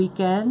this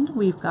weekend.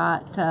 We've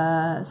got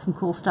some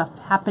cool stuff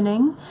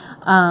happening,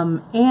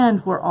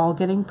 and we're all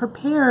getting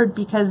prepared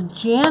because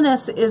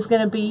Janice is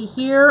going to be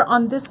here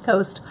on this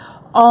coast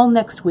all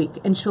next week,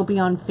 and she'll be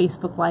on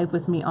Facebook Live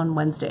with me on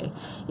Wednesday.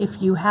 If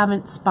you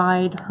haven't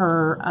spied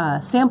her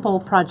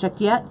sample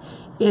project yet,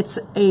 it's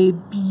a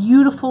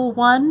beautiful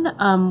one.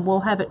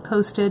 We'll have it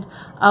posted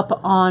up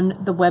on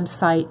the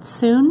website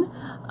soon.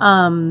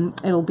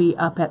 It'll be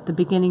up at the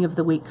beginning of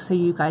the week, so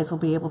you guys will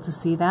be able to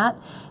see that.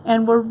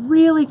 And we're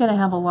really going to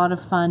have a lot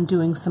of fun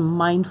doing some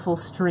mindful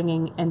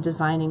stringing and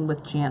designing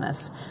with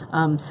Janice.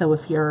 So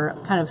if you're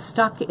kind of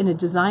stuck in a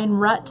design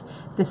rut,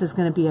 this is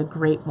going to be a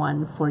great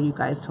one for you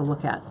guys to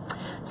look at.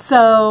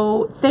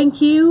 So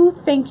thank you,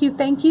 thank you,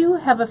 thank you.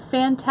 Have a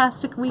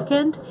fantastic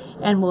weekend,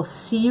 and we'll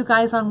see you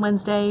guys on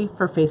Wednesday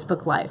for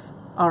Facebook Live.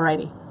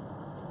 Alrighty,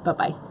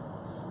 bye-bye.